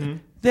wing is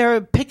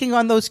they're picking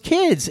on those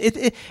kids.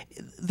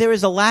 There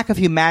is a lack of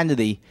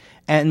humanity.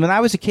 And when I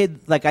was a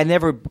kid, like I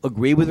never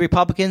agreed with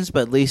Republicans,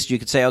 but at least you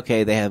could say,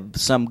 okay, they have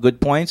some good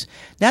points.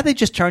 Now they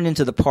just turned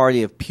into the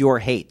party of pure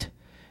hate,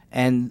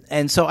 and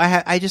so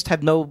I just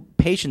have no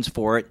patience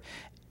for it.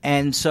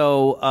 And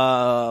so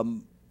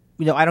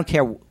I don't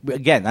care.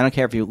 Again, I don't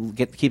care if you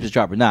keep his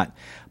job or not.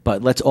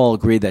 But let's all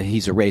agree that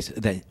he's a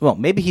racist. Well,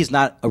 maybe he's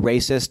not a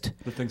racist.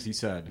 The things he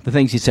said. The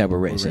things he said were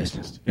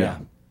racist. Yeah.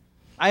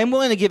 I am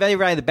willing to give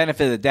everybody the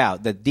benefit of the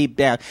doubt, that deep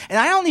down. And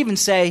I don't even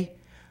say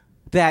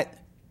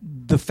that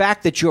the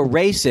fact that you're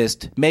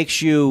racist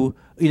makes you,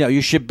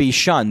 you should be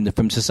shunned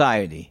from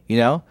society.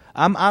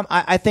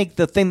 I think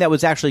the thing that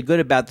was actually good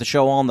about the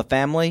show All in the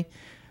Family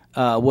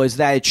was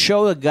that it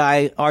showed a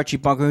guy, Archie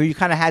Bunker, who you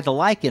kind of had to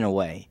like in a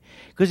way.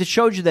 Because it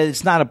showed you that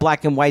it's not a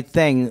black and white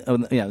thing,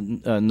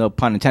 no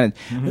pun intended,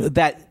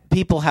 that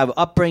people have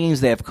upbringings,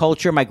 they have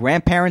culture. My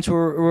grandparents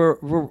were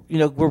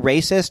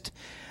racist,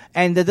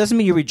 and that doesn't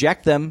mean you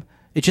reject them.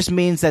 It just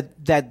means but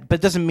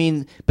it doesn't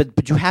mean,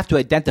 but you have to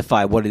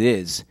identify what it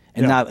is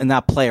and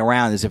not play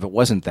around as if it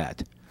wasn't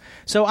that.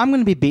 So I'm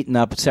going to be beaten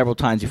up several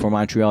times before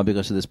Montreal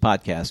because of this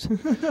podcast,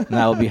 and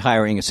I will be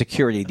hiring a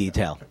security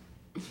detail.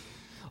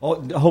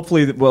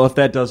 Hopefully, well, if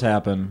that does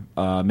happen,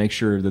 make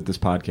sure that this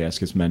podcast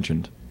gets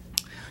mentioned.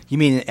 You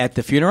mean at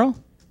the funeral?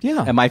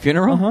 Yeah. At my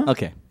funeral? Uh-huh.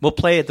 Okay. We'll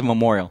play at the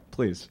memorial.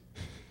 Please.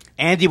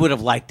 Andy would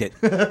have liked it.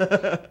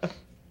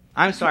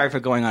 I'm sorry for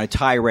going on a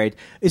tirade.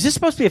 Is this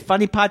supposed to be a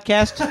funny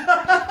podcast?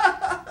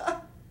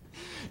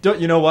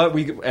 You know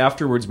what?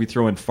 Afterwards we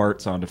throw in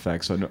fart sound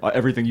effects on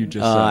everything you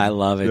just said. I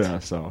love it. Yeah,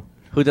 so.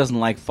 Who doesn't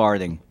like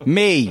farting?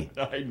 Me.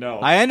 I know.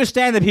 I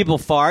understand that people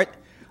fart.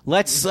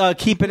 Let's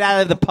keep it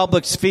out of the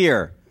public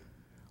sphere.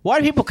 Why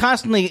are people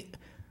constantly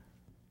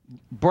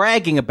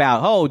bragging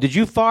about, oh, did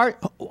you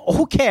fart?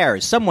 Who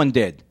cares? Someone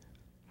did.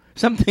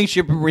 Some things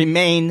should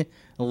remain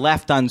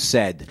left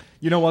unsaid.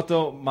 You know what,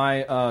 though?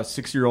 My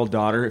 6-year-old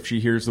daughter, if she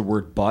hears the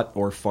word butt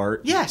or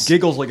fart, yes,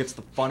 giggles like it's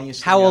the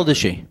funniest How thing old ever. is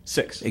she?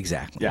 6.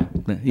 Exactly.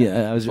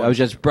 Yeah. I was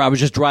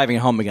just driving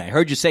home again. I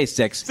heard you say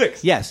 6.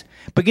 6. Yes.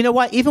 But you know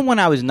what? Even when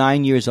I was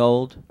 9 years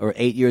old or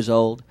 8 years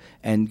old,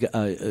 and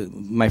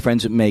my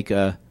friends would make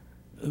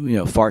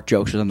fart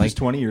jokes or something. Just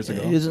 20 years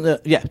ago.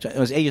 It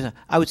was 8 years old.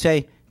 I would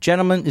say,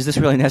 gentlemen, is this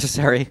really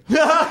necessary?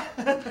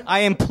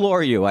 I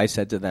implore you, I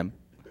said to them.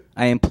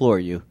 I implore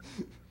you.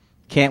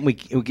 Can't we?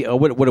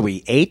 What are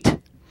we? 8?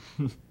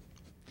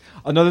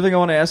 Another thing I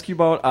want to ask you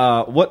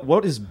about.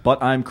 What is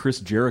But I'm Chris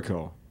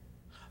Jericho?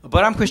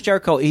 But I'm Chris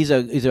Jericho. He's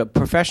a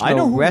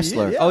professional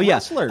wrestler. He is. Yeah,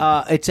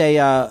 wrestler. It's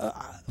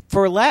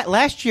for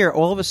last year.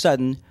 All of a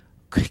sudden,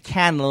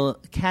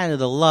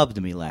 Canada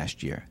loved me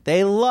last year.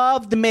 They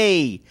loved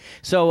me.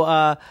 So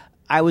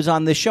I was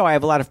on this show. I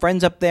have a lot of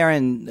friends up there,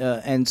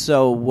 and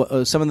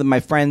so some of my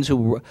friends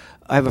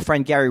I have a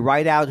friend, Gary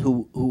Rideout,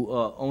 who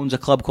owns a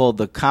club called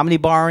the Comedy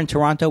Bar in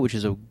Toronto, which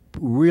is a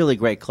really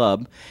great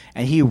club,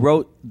 and he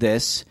wrote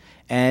this.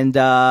 And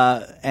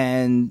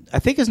I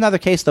think there's another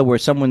case though where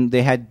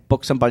they had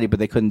booked somebody but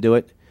they couldn't do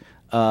it.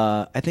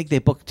 I think they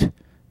booked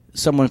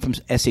someone from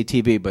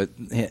SCTV, but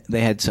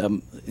they had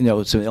some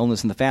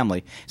illness in the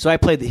family. So I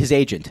played his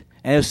agent,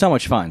 and it was so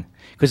much fun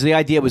because the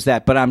idea was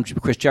that. But I'm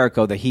Chris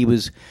Jericho, that he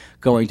was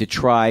going to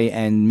try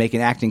and make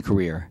an acting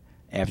career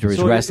after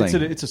his wrestling.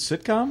 It's a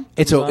sitcom.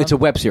 It's a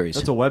web series.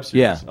 That's a web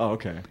series. Yeah. Oh,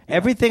 okay.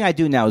 Everything I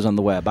do now is on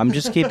the web. I'm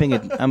just keeping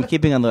it. I'm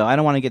keeping on the. I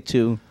don't want to get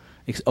too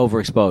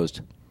overexposed.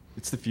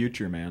 It's the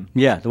future, man.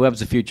 Yeah, the web's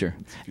the future.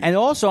 And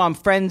also, I'm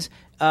friends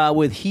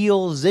with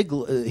Heel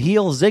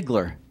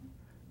Ziggler,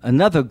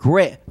 another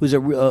great, who's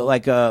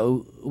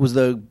was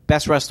the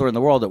best wrestler in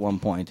the world at one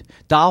point.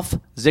 Dolph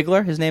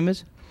Ziggler, his name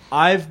is.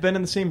 I've been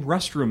in the same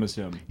restroom as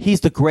him. He's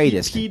the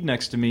greatest. He peed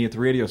next to me at the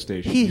radio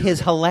station. He is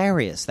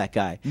hilarious. That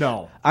guy.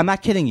 No, I'm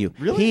not kidding you.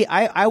 Really?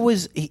 I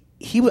was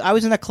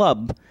in a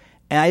club,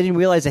 and I didn't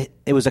realize that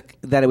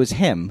it was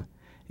him.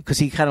 Because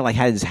he kind of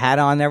had his hat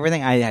on and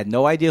everything. I had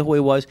no idea who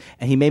he was,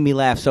 and he made me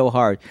laugh so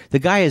hard. The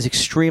guy is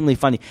extremely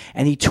funny,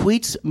 and he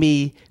tweets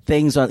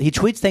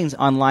things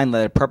online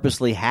that are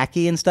purposely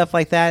hacky and stuff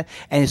like that,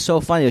 and it's so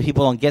funny that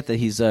people don't get that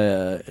he's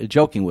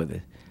joking with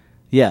it.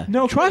 Yeah.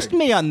 No, trust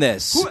me on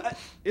this.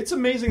 It's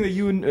amazing that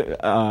you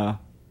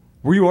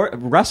were you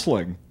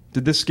wrestling.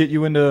 Did this get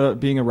you into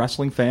being a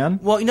wrestling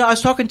fan? Well, I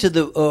was talking to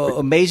the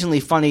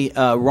amazingly funny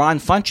Ron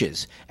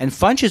Funches, and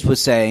Funches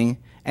was saying.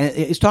 And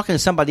he's talking to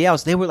somebody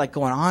else. They were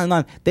going on and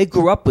on. They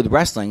grew up with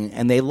wrestling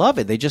and they love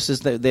it. They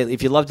just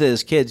if you loved it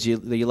as kids, you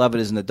love it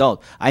as an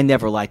adult. I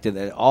never liked it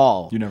at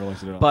all. You never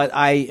liked it at all.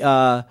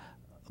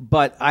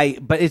 But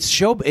but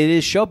it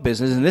is show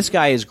business, and this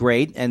guy is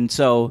great, and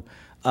so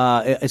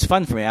it's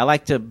fun for me. I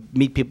like to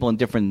meet people in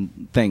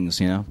different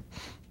things.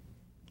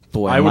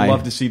 Boy, I would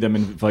love to see them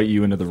invite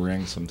you into the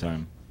ring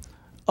sometime.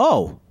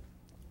 Oh.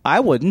 I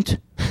wouldn't.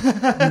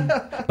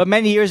 But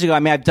many years ago,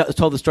 I've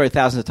told the story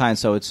thousands of times,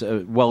 so it's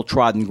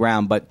well-trodden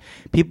ground, but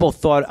people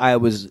thought I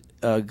was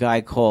a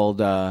guy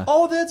called...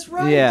 oh, that's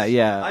right.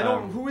 Yeah. I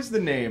don't... who is the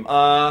name?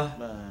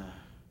 Yeah,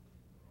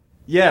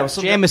 it was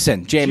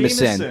Jameson,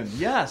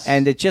 yes.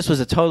 And it just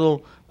was a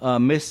total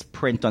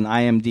misprint on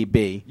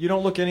IMDb. You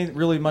don't look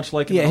really much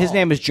like him Yeah, at his all.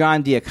 name is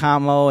John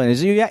Diacomo, and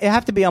you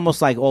have to be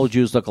almost like all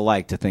Jews look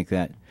alike to think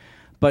that.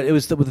 But it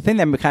was the thing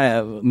that kind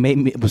of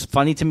it was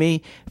funny to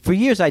me. For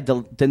years, I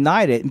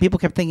denied it, and people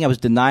kept thinking I was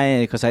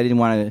denying it because I didn't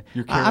want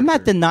to. I'm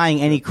not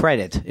denying any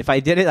credit. If I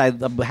did it,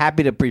 I'm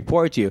happy to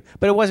report to you.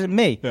 But it wasn't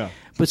me. Yeah.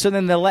 But so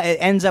then it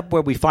ends up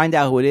where we find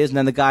out who it is, and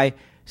then the guy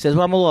says,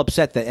 "Well, I'm a little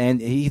upset that,"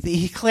 and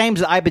he claims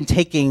that I've been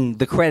taking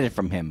the credit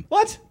from him.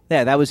 What?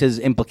 Yeah, that was his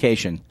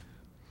implication.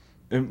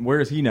 And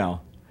where is he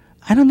now?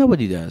 I don't know what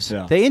he does.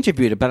 Yeah. They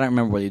interviewed it, but I don't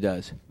remember what he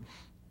does.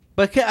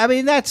 But I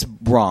mean, that's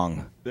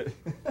wrong.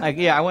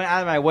 I went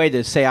out of my way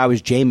to say I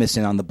was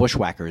Jameson on the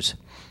Bushwhackers.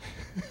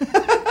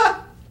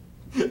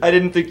 I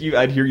didn't think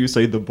I'd hear you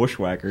say the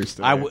Bushwhackers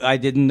today. I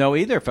didn't know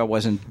either if I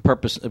wasn't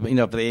purpose. If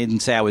they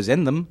didn't say I was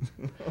in them.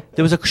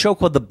 There was a show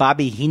called the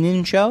Bobby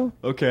Heenan Show.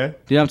 Okay.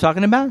 Do you know what I'm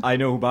talking about? I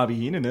know who Bobby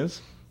Heenan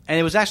is. And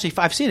it was actually,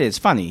 I've seen it. It's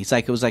funny.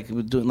 It was like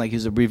doing he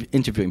was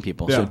interviewing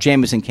people. Yeah. So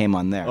Jameson came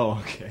on there.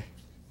 Oh, okay.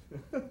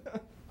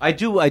 I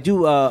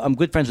do. I'm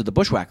good friends with the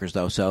Bushwhackers,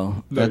 though,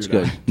 so that's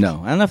good. Not.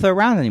 No, I don't know if they're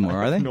around anymore.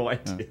 Are they? No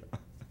idea.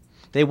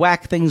 They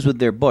whack things with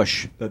their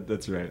bush.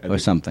 That's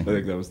right. Something. I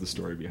think that was the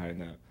story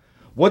behind that.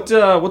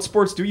 What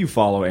sports do you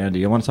follow,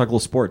 Andy? I want to talk a little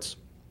sports.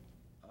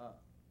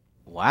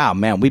 Wow,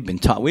 man, we've been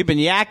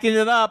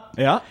yakking it up.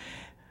 Yeah.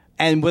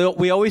 And what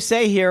we always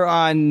say here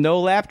on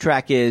No Laugh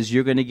Track is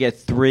you're going to get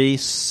 3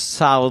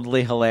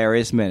 solidly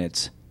hilarious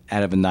minutes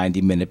out of a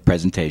 90-minute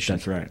presentation.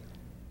 That's right.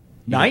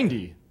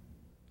 90.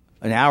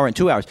 An hour and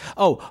 2 hours.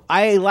 Oh,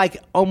 I like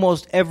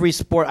almost every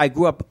sport. I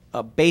grew up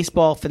a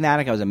baseball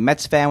fanatic. I was a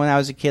Mets fan when I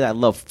was a kid. I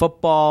love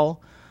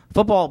football.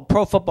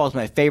 Pro football is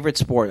my favorite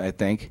sport, I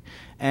think.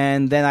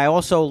 And then I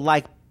also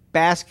like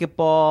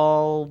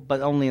basketball,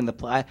 but only in the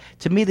play.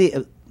 To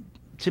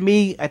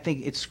me, I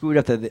think it's screwed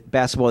up that the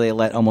basketball they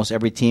let almost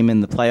every team in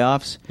the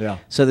playoffs. Yeah.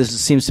 So there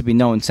seems to be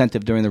no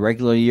incentive during the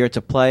regular year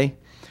to play.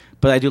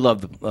 But I do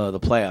love the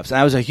playoffs. And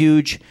I was a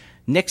huge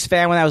Knicks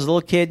fan when I was a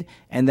little kid,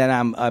 and then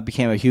I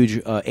became a huge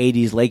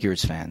 80s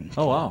Lakers fan.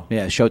 Oh, wow.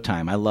 Yeah,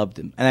 Showtime. I loved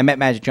him. And I met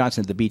Magic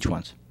Johnson at the beach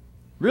once.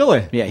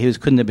 Really? Yeah,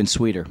 couldn't have been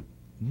sweeter.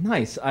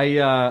 Nice.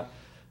 The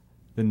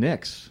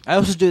Knicks. I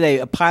also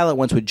did a pilot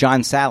once with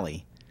John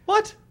Sally.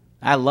 What?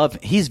 I love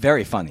him. He's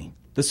very funny.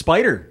 The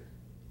Spider.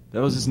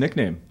 That was his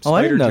nickname. Oh,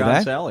 I didn't know John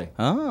that. Sally.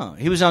 Oh,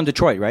 he was on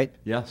Detroit, right?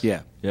 Yes.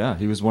 Yeah. Yeah,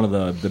 he was one of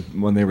the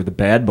when they were the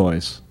bad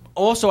boys.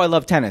 Also, I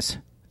love tennis,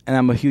 and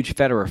I'm a huge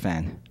Federer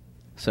fan.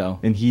 So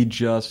And he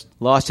just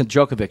lost to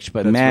Djokovic,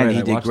 but That's man, right,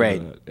 he I did watched great.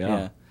 that,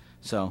 yeah.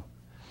 So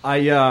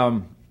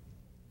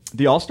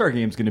the All-Star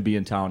Game's going to be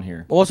in town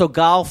here. also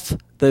golf,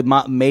 the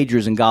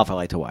majors in golf I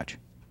like to watch.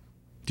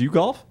 Do you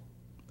golf?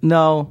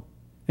 No,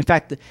 in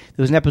fact, there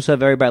was an episode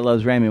of Everybody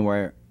Loves Raymond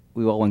where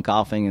we all went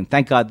golfing, and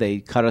thank God they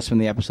cut us from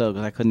the episode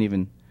because I couldn't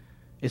even.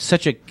 It's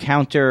such a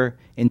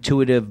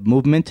counterintuitive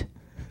movement,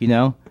 you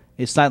know.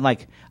 It's not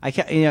like I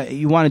can't. You know,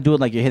 you want to do it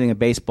like you're hitting a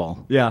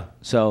baseball. Yeah.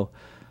 So,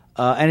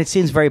 and it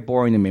seems very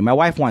boring to me. My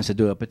wife wants to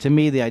do it, but to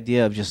me, the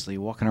idea of just like,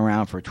 walking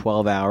around for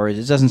 12 hours,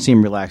 it doesn't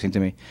seem relaxing to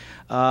me.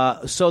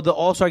 So the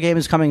All-Star Game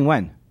is coming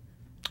when?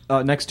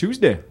 Next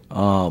Tuesday.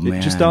 Oh,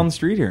 man. Just down the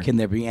street here. Can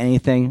there be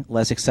anything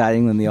less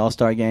exciting than the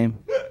All-Star Game?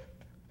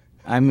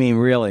 I mean,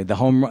 really,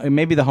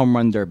 maybe the home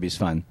run derby's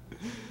fun.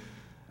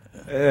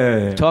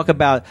 Talk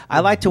about.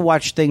 I like to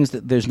watch things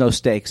that there's no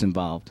stakes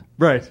involved.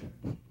 Right.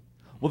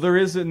 Well, there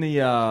is in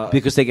the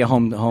because they get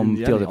home field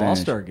the advantage.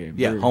 All-Star Game.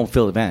 Yeah, home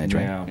field advantage,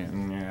 right? Yeah. I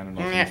don't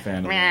know if I'm a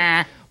fan of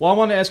that. Well, I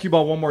want to ask you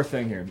about one more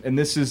thing here, and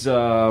this is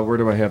where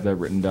do I have that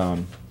written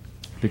down?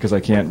 Because I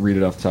can't read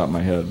it off the top of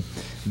my head.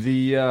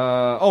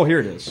 Here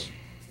it is.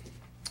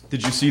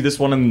 Did you see this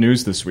one in the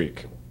news this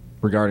week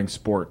regarding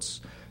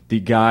sports? The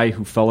guy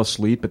who fell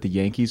asleep at the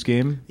Yankees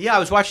game? Yeah, I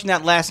was watching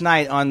that last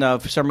night on,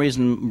 for some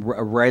reason,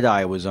 Red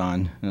Eye was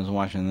on. I was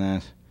watching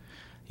that.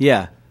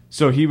 Yeah.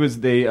 So he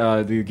was,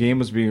 the game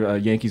was being,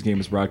 Yankees game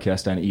was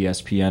broadcast on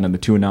ESPN, and the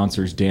two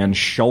announcers, Dan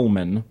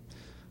Shulman,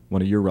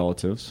 one of your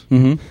relatives.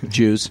 Mm-hmm.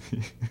 Jews.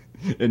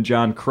 And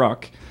John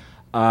Kruk,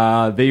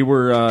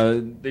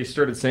 they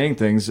started saying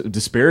things,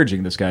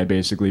 disparaging this guy,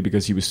 basically,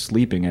 because he was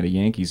sleeping at a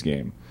Yankees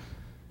game.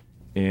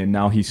 And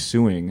now he's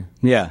suing.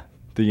 Yeah.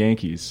 The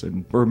Yankees,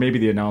 or maybe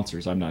the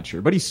announcers, I'm not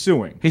sure. But he's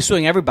suing. He's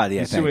suing everybody,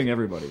 He's suing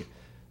everybody.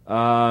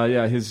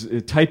 His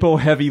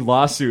typo-heavy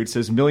lawsuit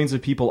says millions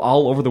of people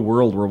all over the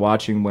world were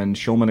watching when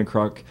Shulman and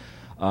Kruk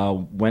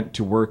went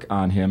to work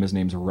on him. His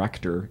name's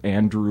Rector,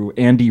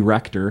 Andy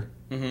Rector.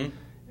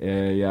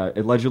 Mm-hmm.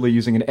 Allegedly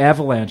using an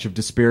avalanche of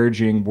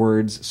disparaging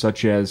words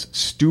such as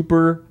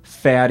stupor,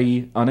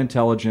 fatty,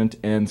 unintelligent,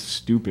 and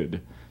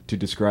stupid to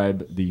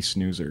describe the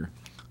snoozer.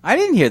 I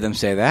didn't hear them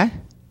say that.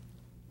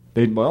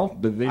 They did.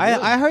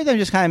 I heard them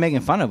just kind of making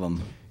fun of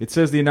him. It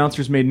says the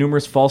announcers made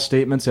numerous false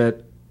statements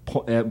at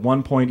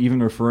one point,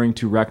 even referring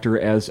to Rector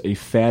as a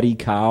fatty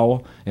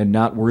cow and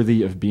not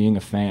worthy of being a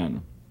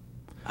fan.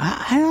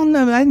 I don't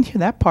know. I didn't hear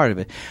that part of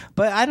it.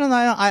 But I don't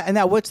know.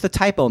 Now, what's the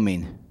typo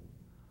mean?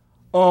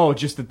 Oh,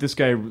 just that this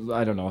guy,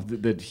 I don't know,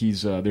 that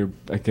he's, I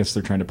guess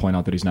they're trying to point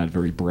out that he's not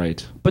very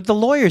bright. But the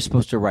lawyer's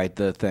supposed to write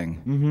the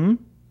thing.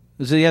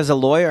 Mm-hmm. So he has a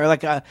lawyer?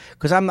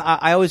 Because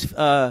I always,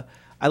 I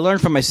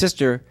learned from my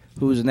sister,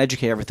 who was an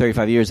educator for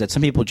 35 years, that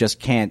some people just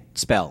can't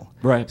spell.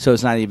 Right. So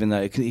it's not even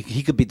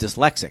he could be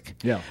dyslexic.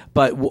 Yeah.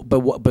 But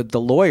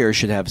the lawyer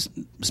should have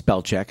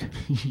spell check.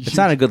 It's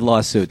not a good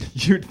lawsuit.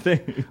 You'd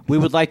think. We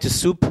would like to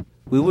soup.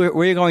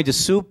 We're going to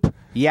soup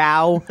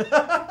Yao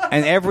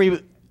and every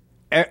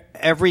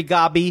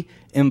Gabi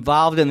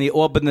involved in the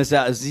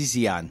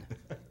organization.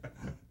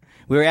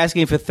 We were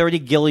asking for 30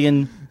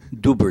 gillion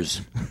dubers.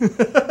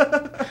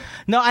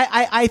 No,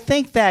 I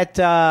think that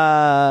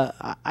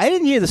I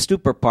didn't hear the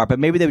stupor part, but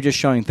maybe they were just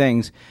showing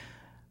things.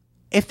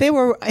 If they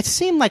were, it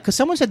seemed like, because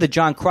someone said that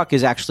John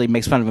Kruk actually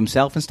makes fun of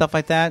himself and stuff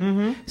like that.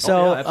 Mm-hmm.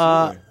 So,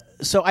 absolutely.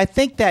 So I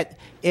think that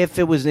if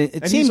it was,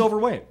 and he's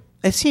overweight.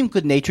 It seemed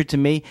good natured to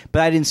me,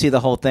 but I didn't see the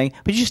whole thing.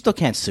 But you still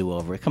can't sue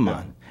over it. Come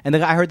on. And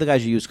I heard the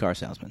guy's a used car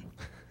salesman.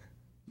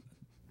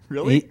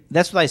 Really?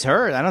 That's what I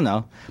heard. I don't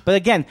know. But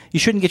again, you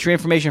shouldn't get your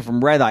information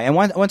from Red Eye. And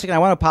once again, I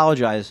want to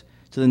apologize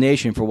to the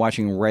nation for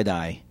watching Red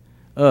Eye.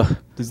 Ugh.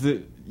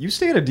 You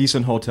stay at a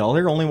decent hotel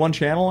here? Only one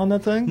channel on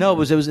that thing? No,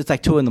 it's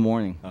like 2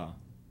 a.m. Oh.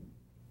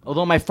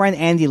 Although my friend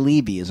Andy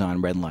Levy is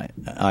on Red Light.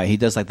 He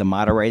does like the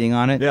moderating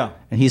on it. Yeah.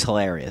 And he's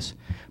hilarious.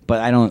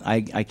 But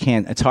I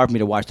can't, it's hard for me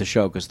to watch the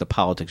show because the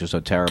politics are so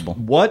terrible.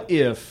 What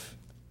if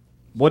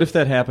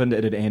that happened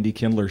at an Andy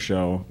Kindler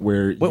show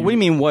where... What do you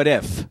mean, what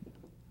if?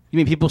 You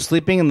mean people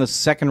sleeping in the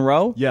second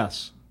row?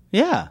 Yes.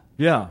 Yeah.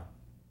 Yeah.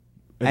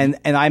 And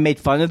I made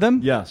fun of them?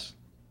 Yes.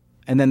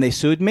 And then they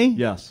sued me?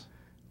 Yes.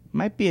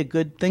 Might be a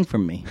good thing for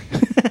me.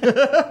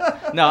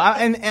 No,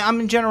 I'm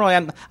in general.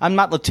 I'm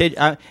not litigious.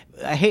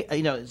 I hate.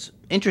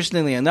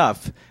 Interestingly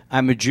enough,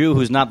 I'm a Jew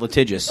who's not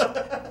litigious.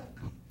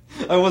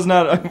 I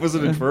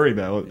wasn't inferring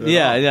that.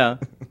 Yeah.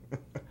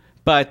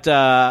 But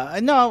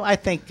no, I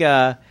think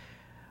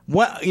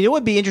what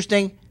would be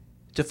interesting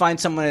to find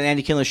someone at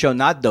Andy Kindler's show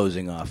not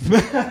dozing off.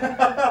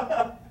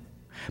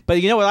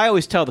 But you know what I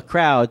always tell the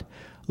crowd: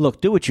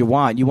 look, do what you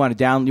want. You want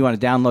to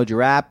download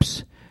your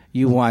apps.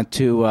 You want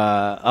to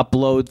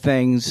upload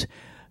things.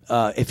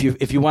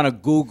 If you want to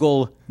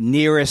Google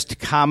nearest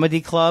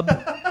comedy club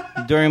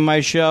during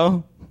my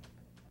show.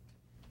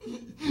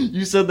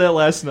 You said that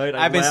last night.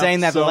 I've been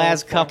saying that the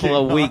last couple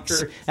of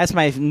weeks. That's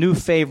my new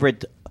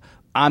favorite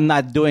I'm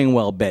not doing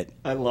well bit.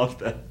 I love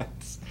that.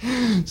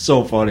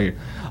 So funny.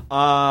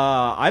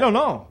 I don't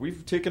know.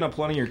 We've taken up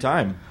plenty of your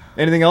time.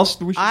 Anything else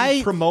we should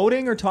be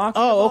promoting or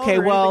talking about? Oh, okay.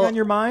 Or well, anything on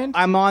your mind?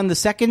 I'm on the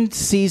second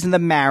season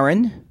of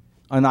Marin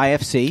on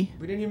IFC.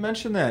 We didn't even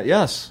mention that.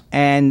 Yes.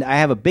 And I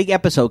have a big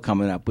episode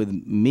coming up with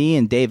me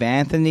and Dave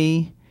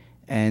Anthony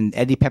and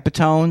Eddie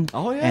Pepitone.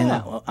 Oh,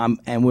 yeah.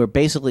 And we're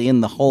basically in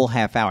the whole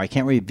half hour. I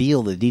can't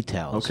reveal the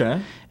details. Okay.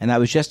 And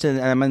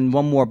I'm in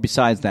one more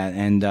besides that.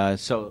 And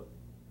so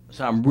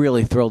I'm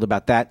really thrilled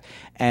about that.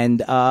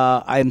 And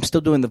I'm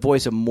still doing the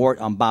voice of Mort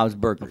on Bob's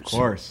Burgers. Of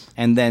course.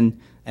 And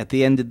then at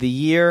the end of the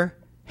year,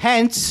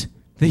 hence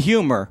the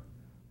humor.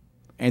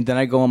 And then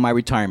I go on my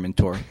retirement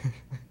tour.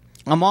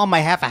 I'm on my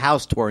half a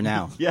house tour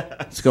now. Yeah.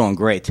 It's going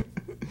great.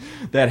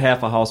 That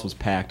half a house was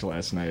packed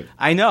last night.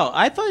 I know.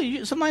 I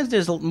thought sometimes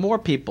there's more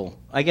people.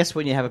 I guess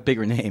when you have a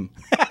bigger name.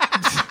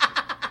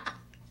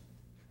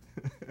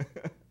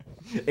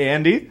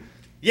 Andy?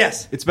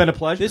 Yes. It's been a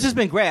pleasure. This has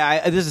been great.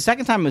 This is the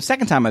second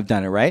time I've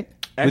done it, right?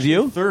 Actually, with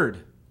you? Third.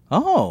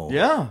 Oh.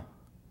 Yeah.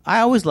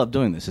 I always love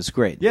doing this. It's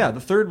great. Yeah, the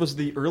third was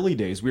the early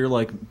days. We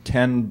were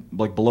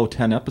below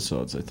 10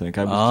 episodes, I think.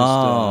 I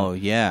was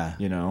yeah.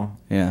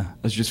 I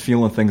was just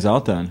feeling things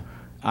out then.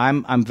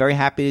 I'm very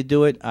happy to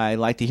do it. I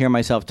like to hear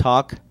myself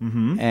talk.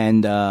 Mm-hmm.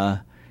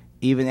 And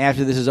even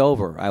after this is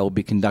over, I will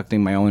be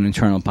conducting my own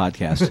internal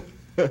podcast.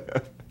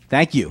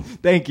 Thank you.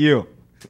 Thank you.